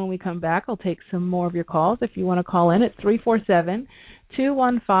break, and when we come back, I'll take some more of your calls. If you want to call in, it's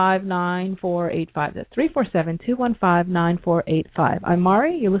 347-215-9485. That's 347-215-9485. I'm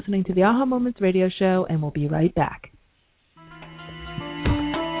Mari. You're listening to the Aha Moments radio show, and we'll be right back.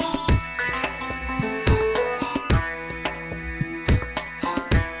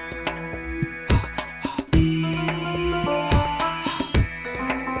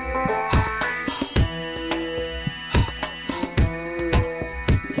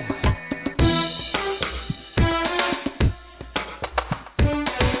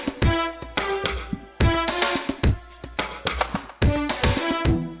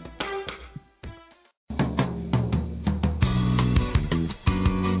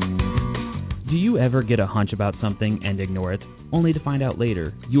 Ever get a hunch about something and ignore it, only to find out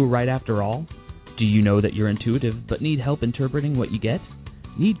later you were right after all? Do you know that you're intuitive but need help interpreting what you get?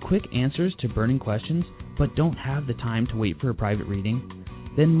 Need quick answers to burning questions but don't have the time to wait for a private reading?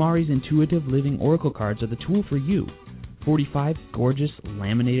 Then Mari's Intuitive Living Oracle cards are the tool for you. 45 gorgeous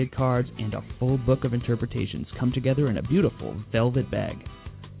laminated cards and a full book of interpretations come together in a beautiful velvet bag.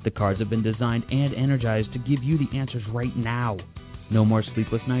 The cards have been designed and energized to give you the answers right now. No more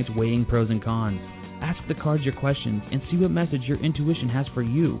sleepless nights weighing pros and cons. Ask the cards your questions and see what message your intuition has for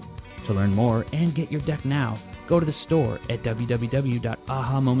you. To learn more and get your deck now, go to the store at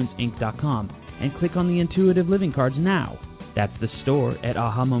www.ahamomentsinc.com and click on the Intuitive Living cards now. That's the store at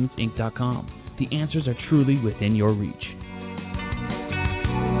ahamomentsinc.com. The answers are truly within your reach.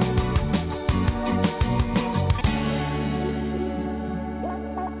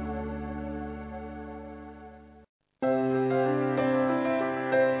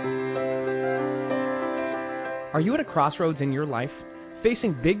 Are you at a crossroads in your life?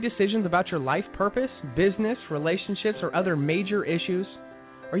 Facing big decisions about your life purpose, business, relationships, or other major issues?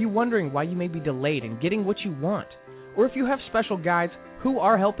 Are you wondering why you may be delayed in getting what you want? Or if you have special guides who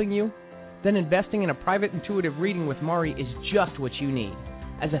are helping you? Then investing in a private intuitive reading with Mari is just what you need.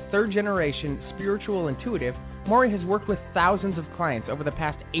 As a third-generation spiritual intuitive, Mari has worked with thousands of clients over the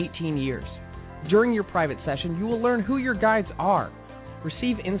past 18 years. During your private session, you will learn who your guides are,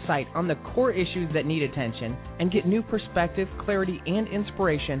 receive insight on the core issues that need attention, and get new perspective, clarity, and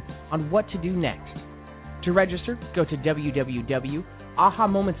inspiration on what to do next. To register, go to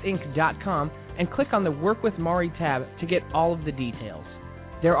www.ahamomentsinc.com and click on the Work with Mari tab to get all of the details.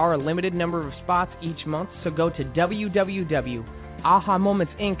 There are a limited number of spots each month, so go to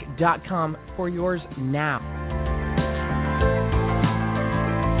www.ahamomentsinc.com for yours now.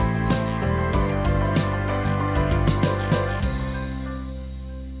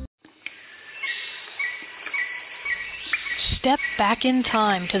 Step back in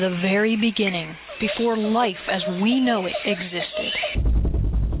time to the very beginning, before life as we know it existed.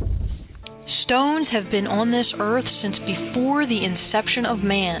 Stones have been on this earth since before the inception of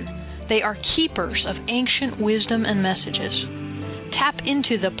man. They are keepers of ancient wisdom and messages. Tap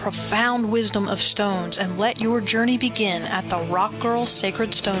into the profound wisdom of stones and let your journey begin at the Rock Girl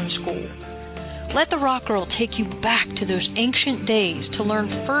Sacred Stone School. Let the Rock Girl take you back to those ancient days to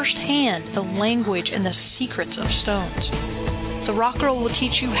learn firsthand the language and the secrets of stones. The Rock Girl will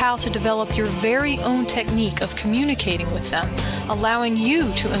teach you how to develop your very own technique of communicating with them, allowing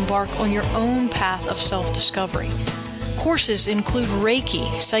you to embark on your own path of self-discovery. Courses include Reiki,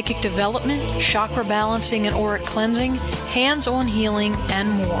 psychic development, chakra balancing and auric cleansing, hands-on healing,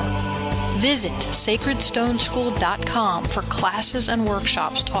 and more. Visit sacredstoneschool.com for classes and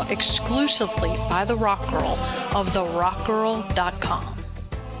workshops taught exclusively by the Rock Girl of therockgirl.com.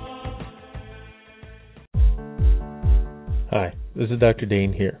 Hi, this is Dr.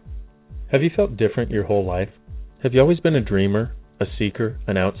 Dane here. Have you felt different your whole life? Have you always been a dreamer, a seeker,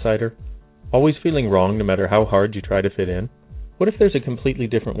 an outsider? Always feeling wrong no matter how hard you try to fit in? What if there's a completely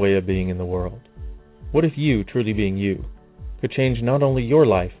different way of being in the world? What if you, truly being you, could change not only your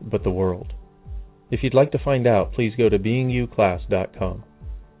life, but the world? If you'd like to find out, please go to beingyouclass.com.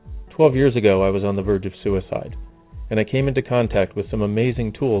 12 years ago, I was on the verge of suicide, and I came into contact with some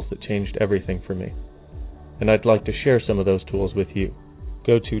amazing tools that changed everything for me. And I'd like to share some of those tools with you.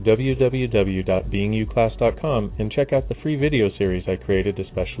 Go to www.beingyouclass.com and check out the free video series I created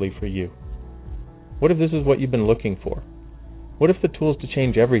especially for you. What if this is what you've been looking for? What if the tools to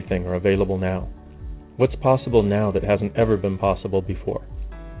change everything are available now? What's possible now that hasn't ever been possible before?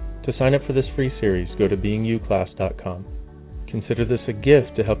 To sign up for this free series, go to beingyouclass.com. Consider this a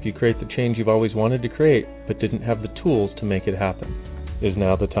gift to help you create the change you've always wanted to create, but didn't have the tools to make it happen. Is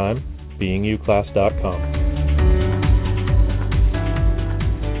now the time? beingyouclass.com.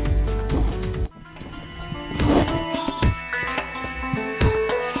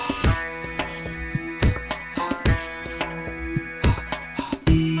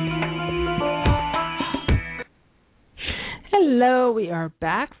 Hello, we are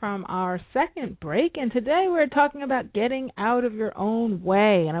back from our second break, and today we're talking about getting out of your own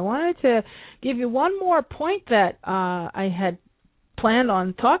way. And I wanted to give you one more point that I had planned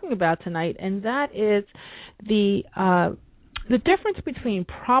on talking about tonight, and that is the difference between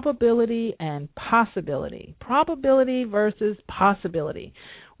probability and possibility. Probability versus possibility.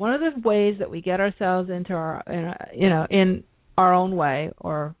 One of the ways that we get ourselves into in our own way,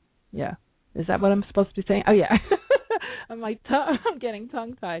 or is that what I'm supposed to be saying? Oh yeah. I'm getting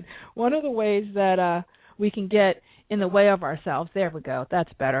tongue-tied. One of the ways that we can get in the way of ourselves, there we go,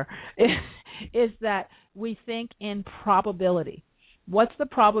 that's better, is that we think in probability. What's the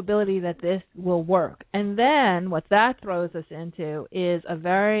probability that this will work? And then what that throws us into is a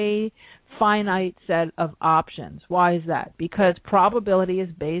very finite set of options. Why is that? Because probability is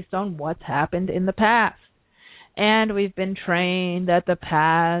based on what's happened in the past. And we've been trained that the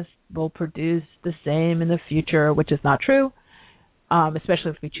past will produce the same in the future, which is not true,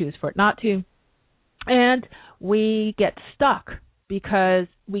 especially if we choose for it not to. And we get stuck because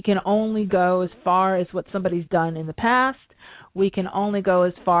we can only go as far as what somebody's done in the past, We can only go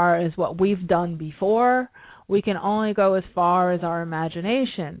as far as what we've done before. We can only go as far as our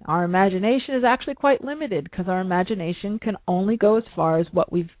imagination. Our imagination is actually quite limited because our imagination can only go as far as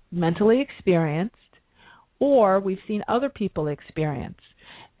what we've mentally experienced or we've seen other people experience.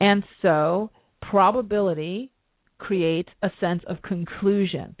 And so probability creates a sense of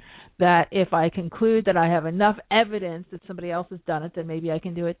conclusion, that if I conclude that I have enough evidence that somebody else has done it, then maybe I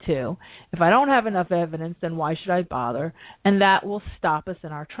can do it too. If I don't have enough evidence, then why should I bother? And that will stop us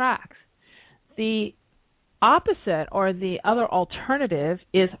in our tracks. The opposite, or the other alternative,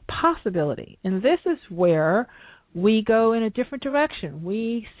 is possibility. And this is where we go in a different direction.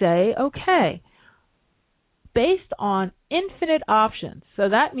 We say, okay, based on infinite options. So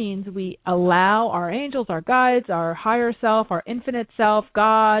that means we allow our angels, our guides, our higher self, our infinite self,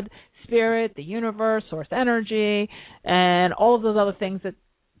 God, spirit, the universe, source energy, and all of those other things that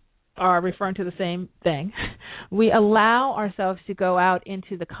are referring to the same thing. We allow ourselves to go out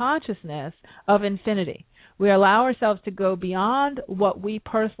into the consciousness of infinity. We allow ourselves to go beyond what we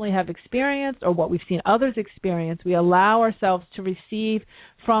personally have experienced or what we've seen others experience. We allow ourselves to receive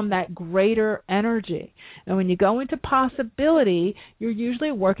from that greater energy. And when you go into possibility, you're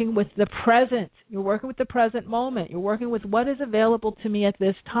usually working with the present. You're working with the present moment. You're working with what is available to me at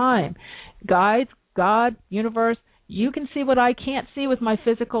this time. Guides, God, universe, you can see what I can't see with my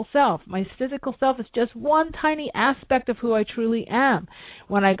physical self. My physical self is just one tiny aspect of who I truly am.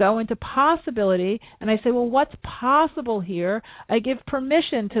 When I go into possibility and I say, well, what's possible here? I give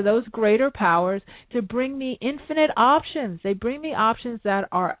permission to those greater powers to bring me infinite options. They bring me options that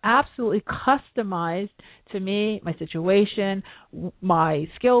are absolutely customized to me, my situation, my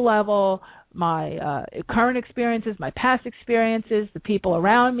skill level, my current experiences, my past experiences, the people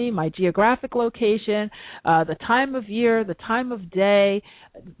around me, my geographic location, the time of year, the time of day,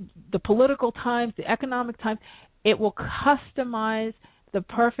 the political times, the economic times. It will customize the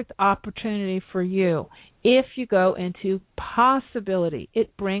perfect opportunity for you if you go into possibility.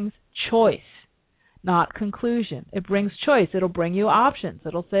 It brings choice, not conclusion. It brings choice. It'll bring you options.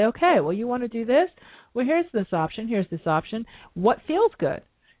 It'll say, okay, well, you want to do this? Well, here's this option. Here's this option. What feels good?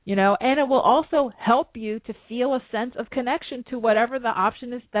 You know, and it will also help you to feel a sense of connection to whatever the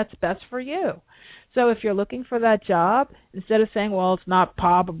option is that's best for you. So if you're looking for that job, instead of saying, well, it's not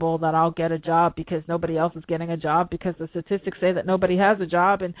probable that I'll get a job because nobody else is getting a job because the statistics say that nobody has a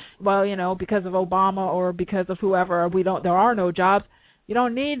job and, well, you know, because of Obama or because of whoever, there are no jobs. You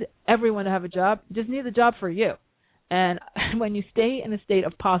don't need everyone to have a job. You just need the job for you. And when you stay in a state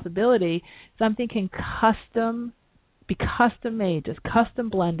of possibility, something can be custom made, just custom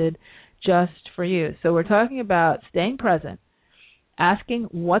blended just for you. So we're talking about staying present, asking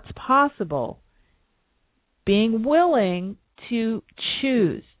what's possible, being willing to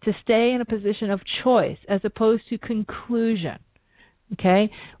choose, to stay in a position of choice as opposed to conclusion. Okay?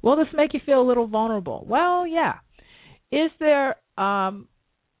 Will this make you feel a little vulnerable? Well, yeah. Is there,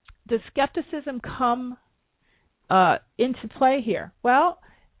 does skepticism come into play here? Well,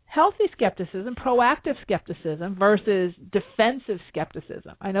 healthy skepticism, proactive skepticism versus defensive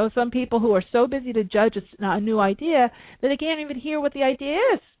skepticism. I know some people who are so busy to judge a new idea that they can't even hear what the idea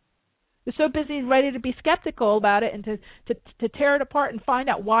is. They're so busy ready to be skeptical about it and to tear it apart and find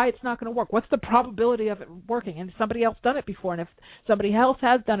out why it's not going to work. What's the probability of it working? And if somebody else done it before, and if somebody else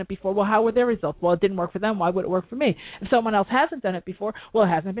has done it before, well, how were their results? Well, it didn't work for them. Why would it work for me? If someone else hasn't done it before, well, it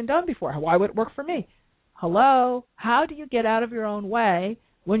hasn't been done before. Why would it work for me? Hello? How do you get out of your own way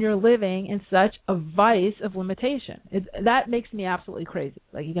when you're living in such a vice of limitation? That makes me absolutely crazy.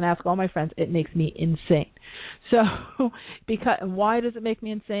 Like, you can ask all my friends, it makes me insane. So, and why does it make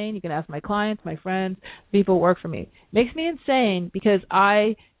me insane? You can ask my clients, my friends, people who work for me. It makes me insane because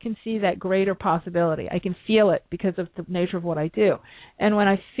I can see that greater possibility. I can feel it because of the nature of what I do. And when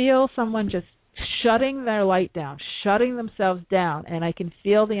I feel someone just shutting their light down, shutting themselves down, and I can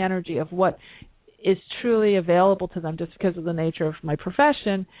feel the energy of what is truly available to them just because of the nature of my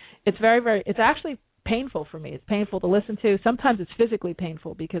profession, it's it's actually painful for me. It's painful to listen to. Sometimes it's physically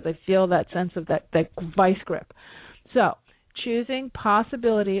painful because I feel that sense of that vice grip. So choosing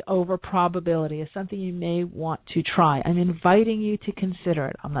possibility over probability is something you may want to try. I'm inviting you to consider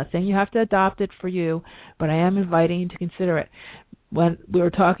it. I'm not saying you have to adopt it for you, but I am inviting you to consider it. When we were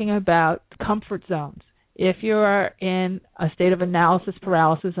talking about comfort zones, if you are in a state of analysis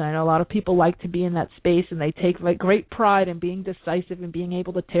paralysis, and I know a lot of people like to be in that space, and they take great pride in being decisive and being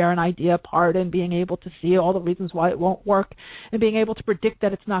able to tear an idea apart and being able to see all the reasons why it won't work and being able to predict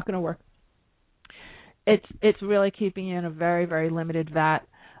that it's not going to work. It's really keeping you in a very, very limited vat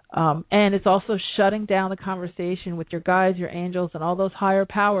And it's also shutting down the conversation with your guides, your angels, and all those higher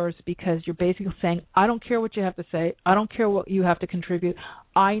powers, because you're basically saying, I don't care what you have to say. I don't care what you have to contribute.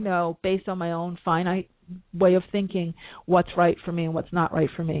 I know, based on my own finite way of thinking, what's right for me and what's not right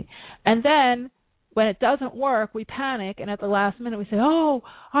for me. And then when it doesn't work, we panic, and at the last minute we say, oh,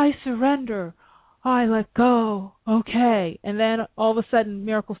 I surrender. I let go. Okay. And then all of a sudden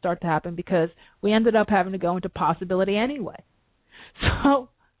miracles start to happen, because we ended up having to go into possibility anyway. So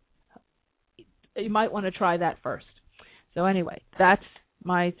you might want to try that first. So anyway, that's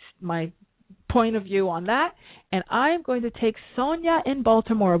my point of view on that. And I'm going to take Sonia in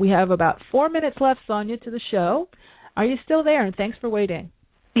Baltimore. We have about 4 minutes left, Sonia, to the show. Are you still there? And thanks for waiting.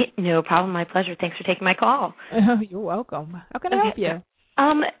 No problem. My pleasure. Thanks for taking my call. You're welcome. How can I help you?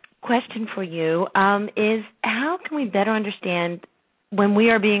 Question for you is, how can we better understand when we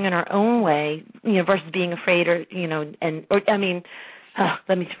are being in our own way, versus being afraid, or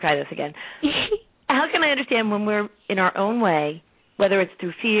let me try this again. How can I understand when we're in our own way, whether it's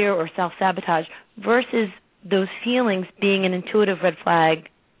through fear or self-sabotage, versus those feelings being an intuitive red flag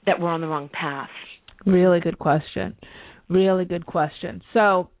that we're on the wrong path? Really good question. Really good question.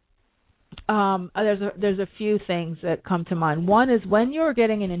 So there's a few things that come to mind. One is when you're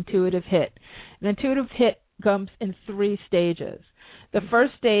getting an intuitive hit. An intuitive hit comes in 3 stages. The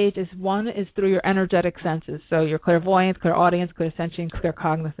first stage is through your energetic senses, so your clairvoyance, clairaudience, clairsentience,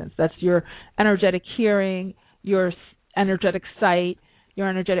 claircognizance. That's your energetic hearing, your energetic sight, your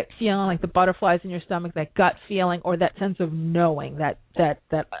energetic feeling, like the butterflies in your stomach, that gut feeling, or that sense of knowing, that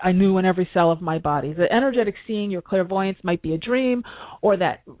I knew in every cell of my body. The energetic seeing, your clairvoyance, might be a dream, or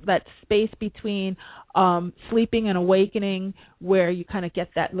that space between sleeping and awakening, where you kind of get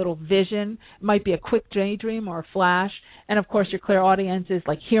that little vision. It might be a quick daydream or a flash. And of course, your clairaudience is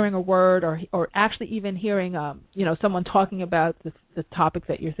like hearing a word, or actually even hearing someone talking about the topic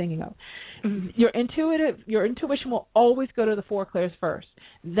that you're thinking of. Mm-hmm. Your intuition will always go to the 4 clairs first.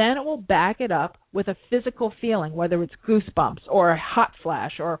 Then it will back it up with a physical feeling, whether it's goosebumps or a hot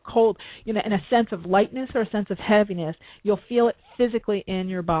flash or a cold, in a sense of lightness or a sense of heaviness. You'll feel it physically in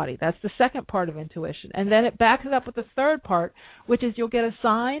your body. That's the second part of intuition. And then it backs it up with the third part, which is you'll get a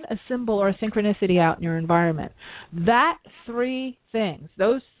sign, a symbol, or a synchronicity out in your environment. That 3 things,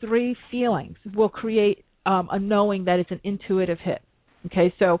 those 3 feelings, will create a knowing that it's an intuitive hit.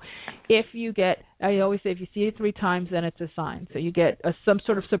 Okay, so if you get, I always say, if you see it 3 times, then it's a sign. So you get some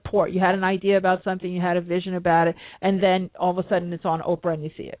sort of support. You had an idea about something, you had a vision about it, and then all of a sudden it's on Oprah and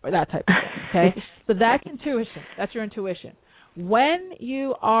you see it, or that type of thing. Okay, so that's intuition. That's your intuition. When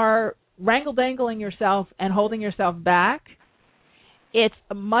you are wrangle-dangling yourself and holding yourself back, it's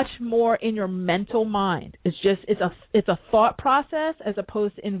much more in your mental mind. It's a thought process, as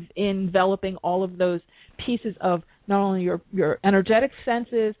opposed to enveloping all of those pieces of not only your energetic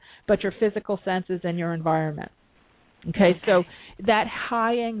senses, but your physical senses and your environment. Okay, so that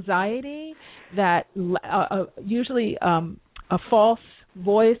high anxiety, that usually a false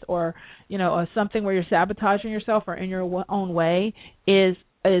voice, or something where you're sabotaging yourself or in your own way, is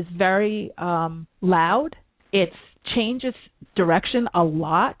very loud. It changes direction a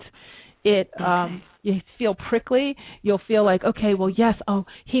lot. You feel prickly. You'll feel like, okay, well, yes,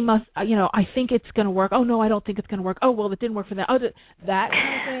 he must, I think it's going to work. Oh, no, I don't think it's going to work. Oh, well, it didn't work for that. Oh, that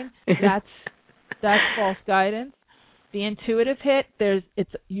kind of thing. That's false guidance. The intuitive hit,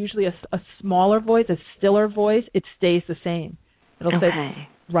 it's usually a smaller voice, a stiller voice. It stays the same. It'll say,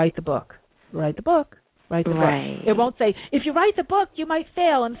 write the book. Write the book. Write the book. It won't say, if you write the book, you might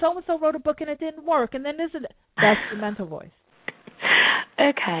fail, and so-and-so wrote a book and it didn't work, and then that's the mental voice.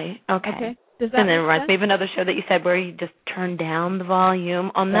 Okay. And then it reminds me of another show that you said where you just turn down the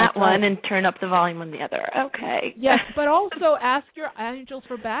volume on that one and turn up the volume on the other. Okay. Yes, but also ask your angels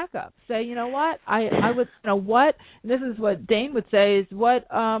for backup. Say, you know what? I would, what, and this is what Dane would say, is what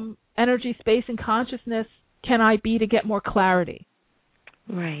energy, space, and consciousness can I be to get more clarity?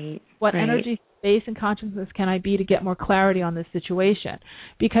 Right. What energy, space, and consciousness can I be to get more clarity on this situation?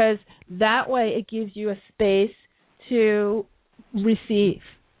 Because that way it gives you a space to receive.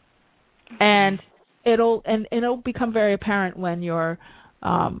 And it'll become very apparent when you're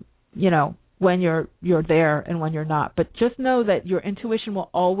when you're there and when you're not. But just know that your intuition will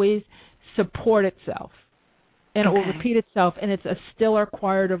always support itself, and it will repeat itself, and it's a stiller,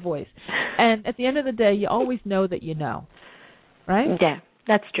 quieter voice. And at the end of the day, you always know that you know, right? Yeah,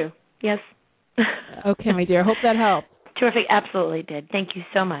 that's true. Yes. Okay, my dear. Hope that helped. Terrific. Absolutely did. Thank you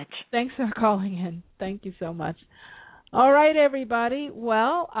so much. Thanks for calling in. Thank you so much. All right, everybody.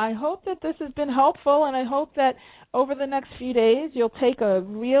 Well, I hope that this has been helpful, and I hope that over the next few days you'll take a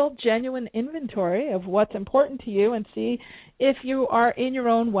real, genuine inventory of what's important to you and see if you are in your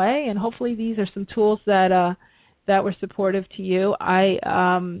own way. And hopefully, these are some tools that were supportive to you. Like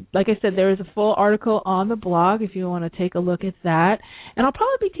I said, there is a full article on the blog if you want to take a look at that. And I'll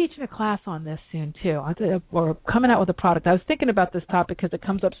probably be teaching a class on this soon too, or coming out with a product. I was thinking about this topic because it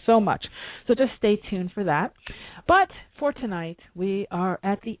comes up so much. So just stay tuned for that. But for tonight, we are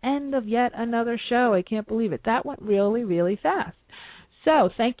at the end of yet another show. I can't believe it. That went really, really fast.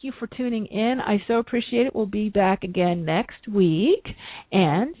 So thank you for tuning in. I so appreciate it. We'll be back again next week.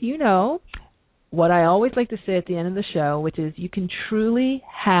 And, what I always like to say at the end of the show, which is you can truly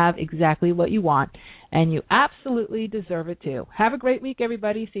have exactly what you want, and you absolutely deserve it too. Have a great week,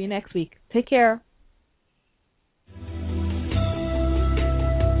 everybody. See you next week. Take care.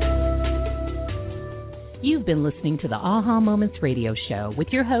 You've been listening to the Aha Moments radio show with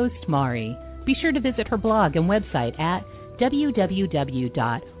your host, Mari. Be sure to visit her blog and website at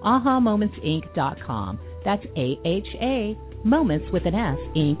www.ahamomentsinc.com. That's AHA, moments with an S,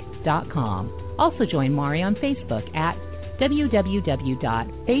 inc.com. Also join Mari on Facebook at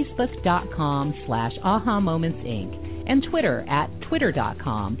www.facebook.com/ahamomentsinc and Twitter at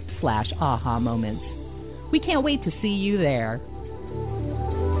twitter.com/ahamoments. We can't wait to see you there.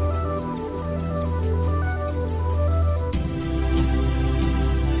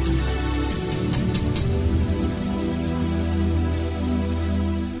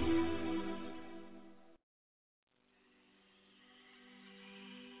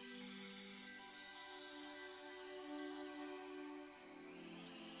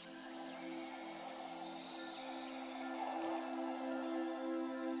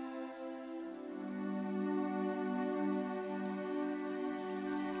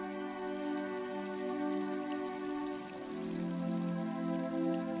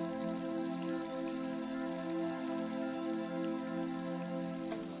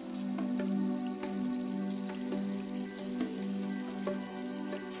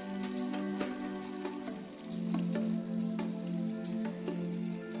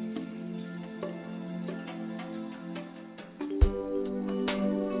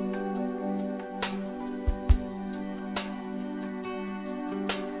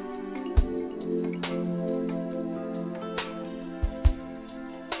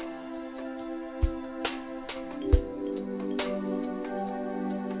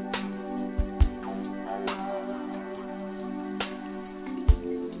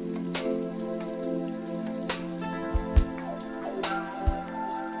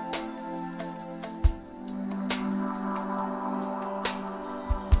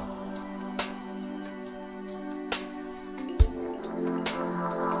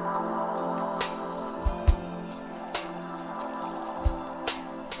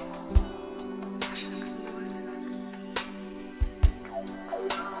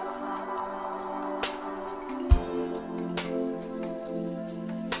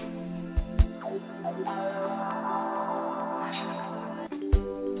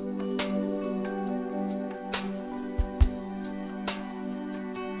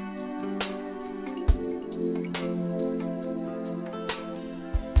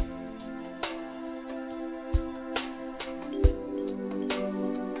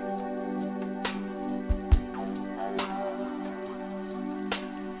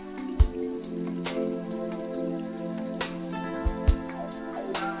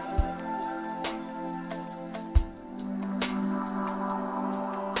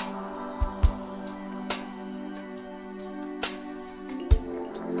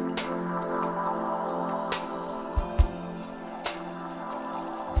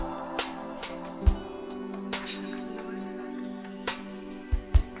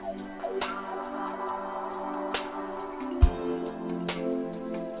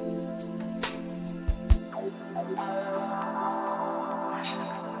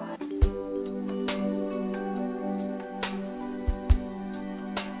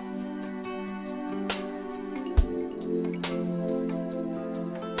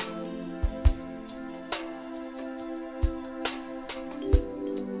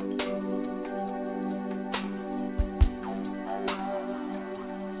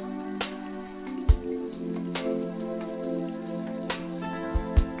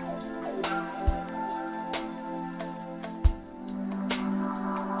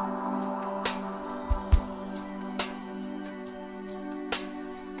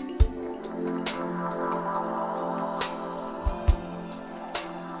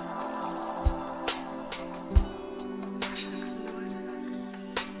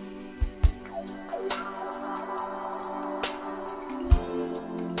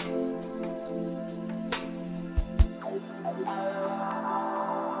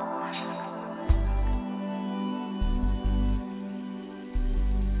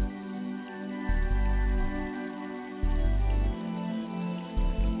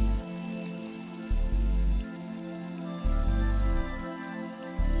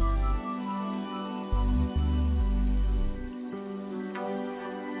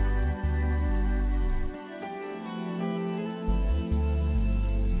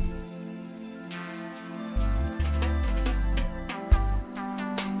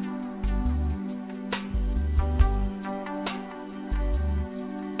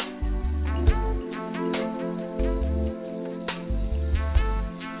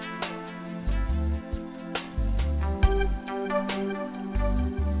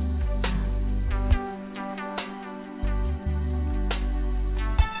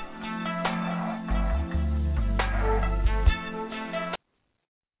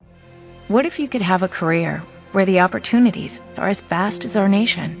 What if you could have a career where the opportunities are as vast as our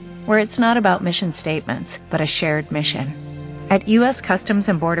nation, where it's not about mission statements, but a shared mission? At U.S. Customs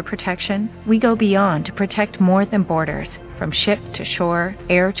and Border Protection, we go beyond to protect more than borders. From ship to shore,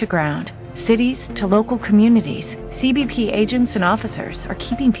 air to ground, cities to local communities, CBP agents and officers are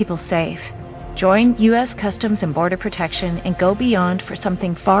keeping people safe. Join U.S. Customs and Border Protection and go beyond for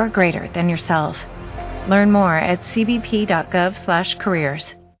something far greater than yourself. Learn more at cbp.gov/careers.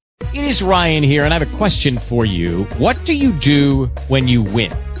 It is Ryan here, and I have a question for you. What do you do when you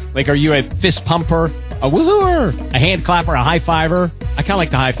win? Like, are you a fist pumper, a woohooer, a hand clapper, a high fiver? I kind of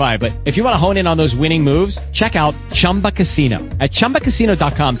like the high five, but if you want to hone in on those winning moves, check out Chumba Casino. At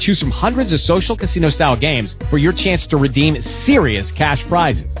ChumbaCasino.com, choose from hundreds of social casino-style games for your chance to redeem serious cash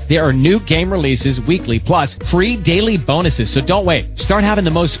prizes. There are new game releases weekly, plus free daily bonuses, so don't wait. Start having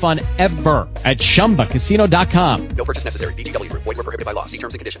the most fun ever at ChumbaCasino.com. No purchase necessary. VGW Group. Void where prohibited by law. See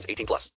terms and conditions. 18+.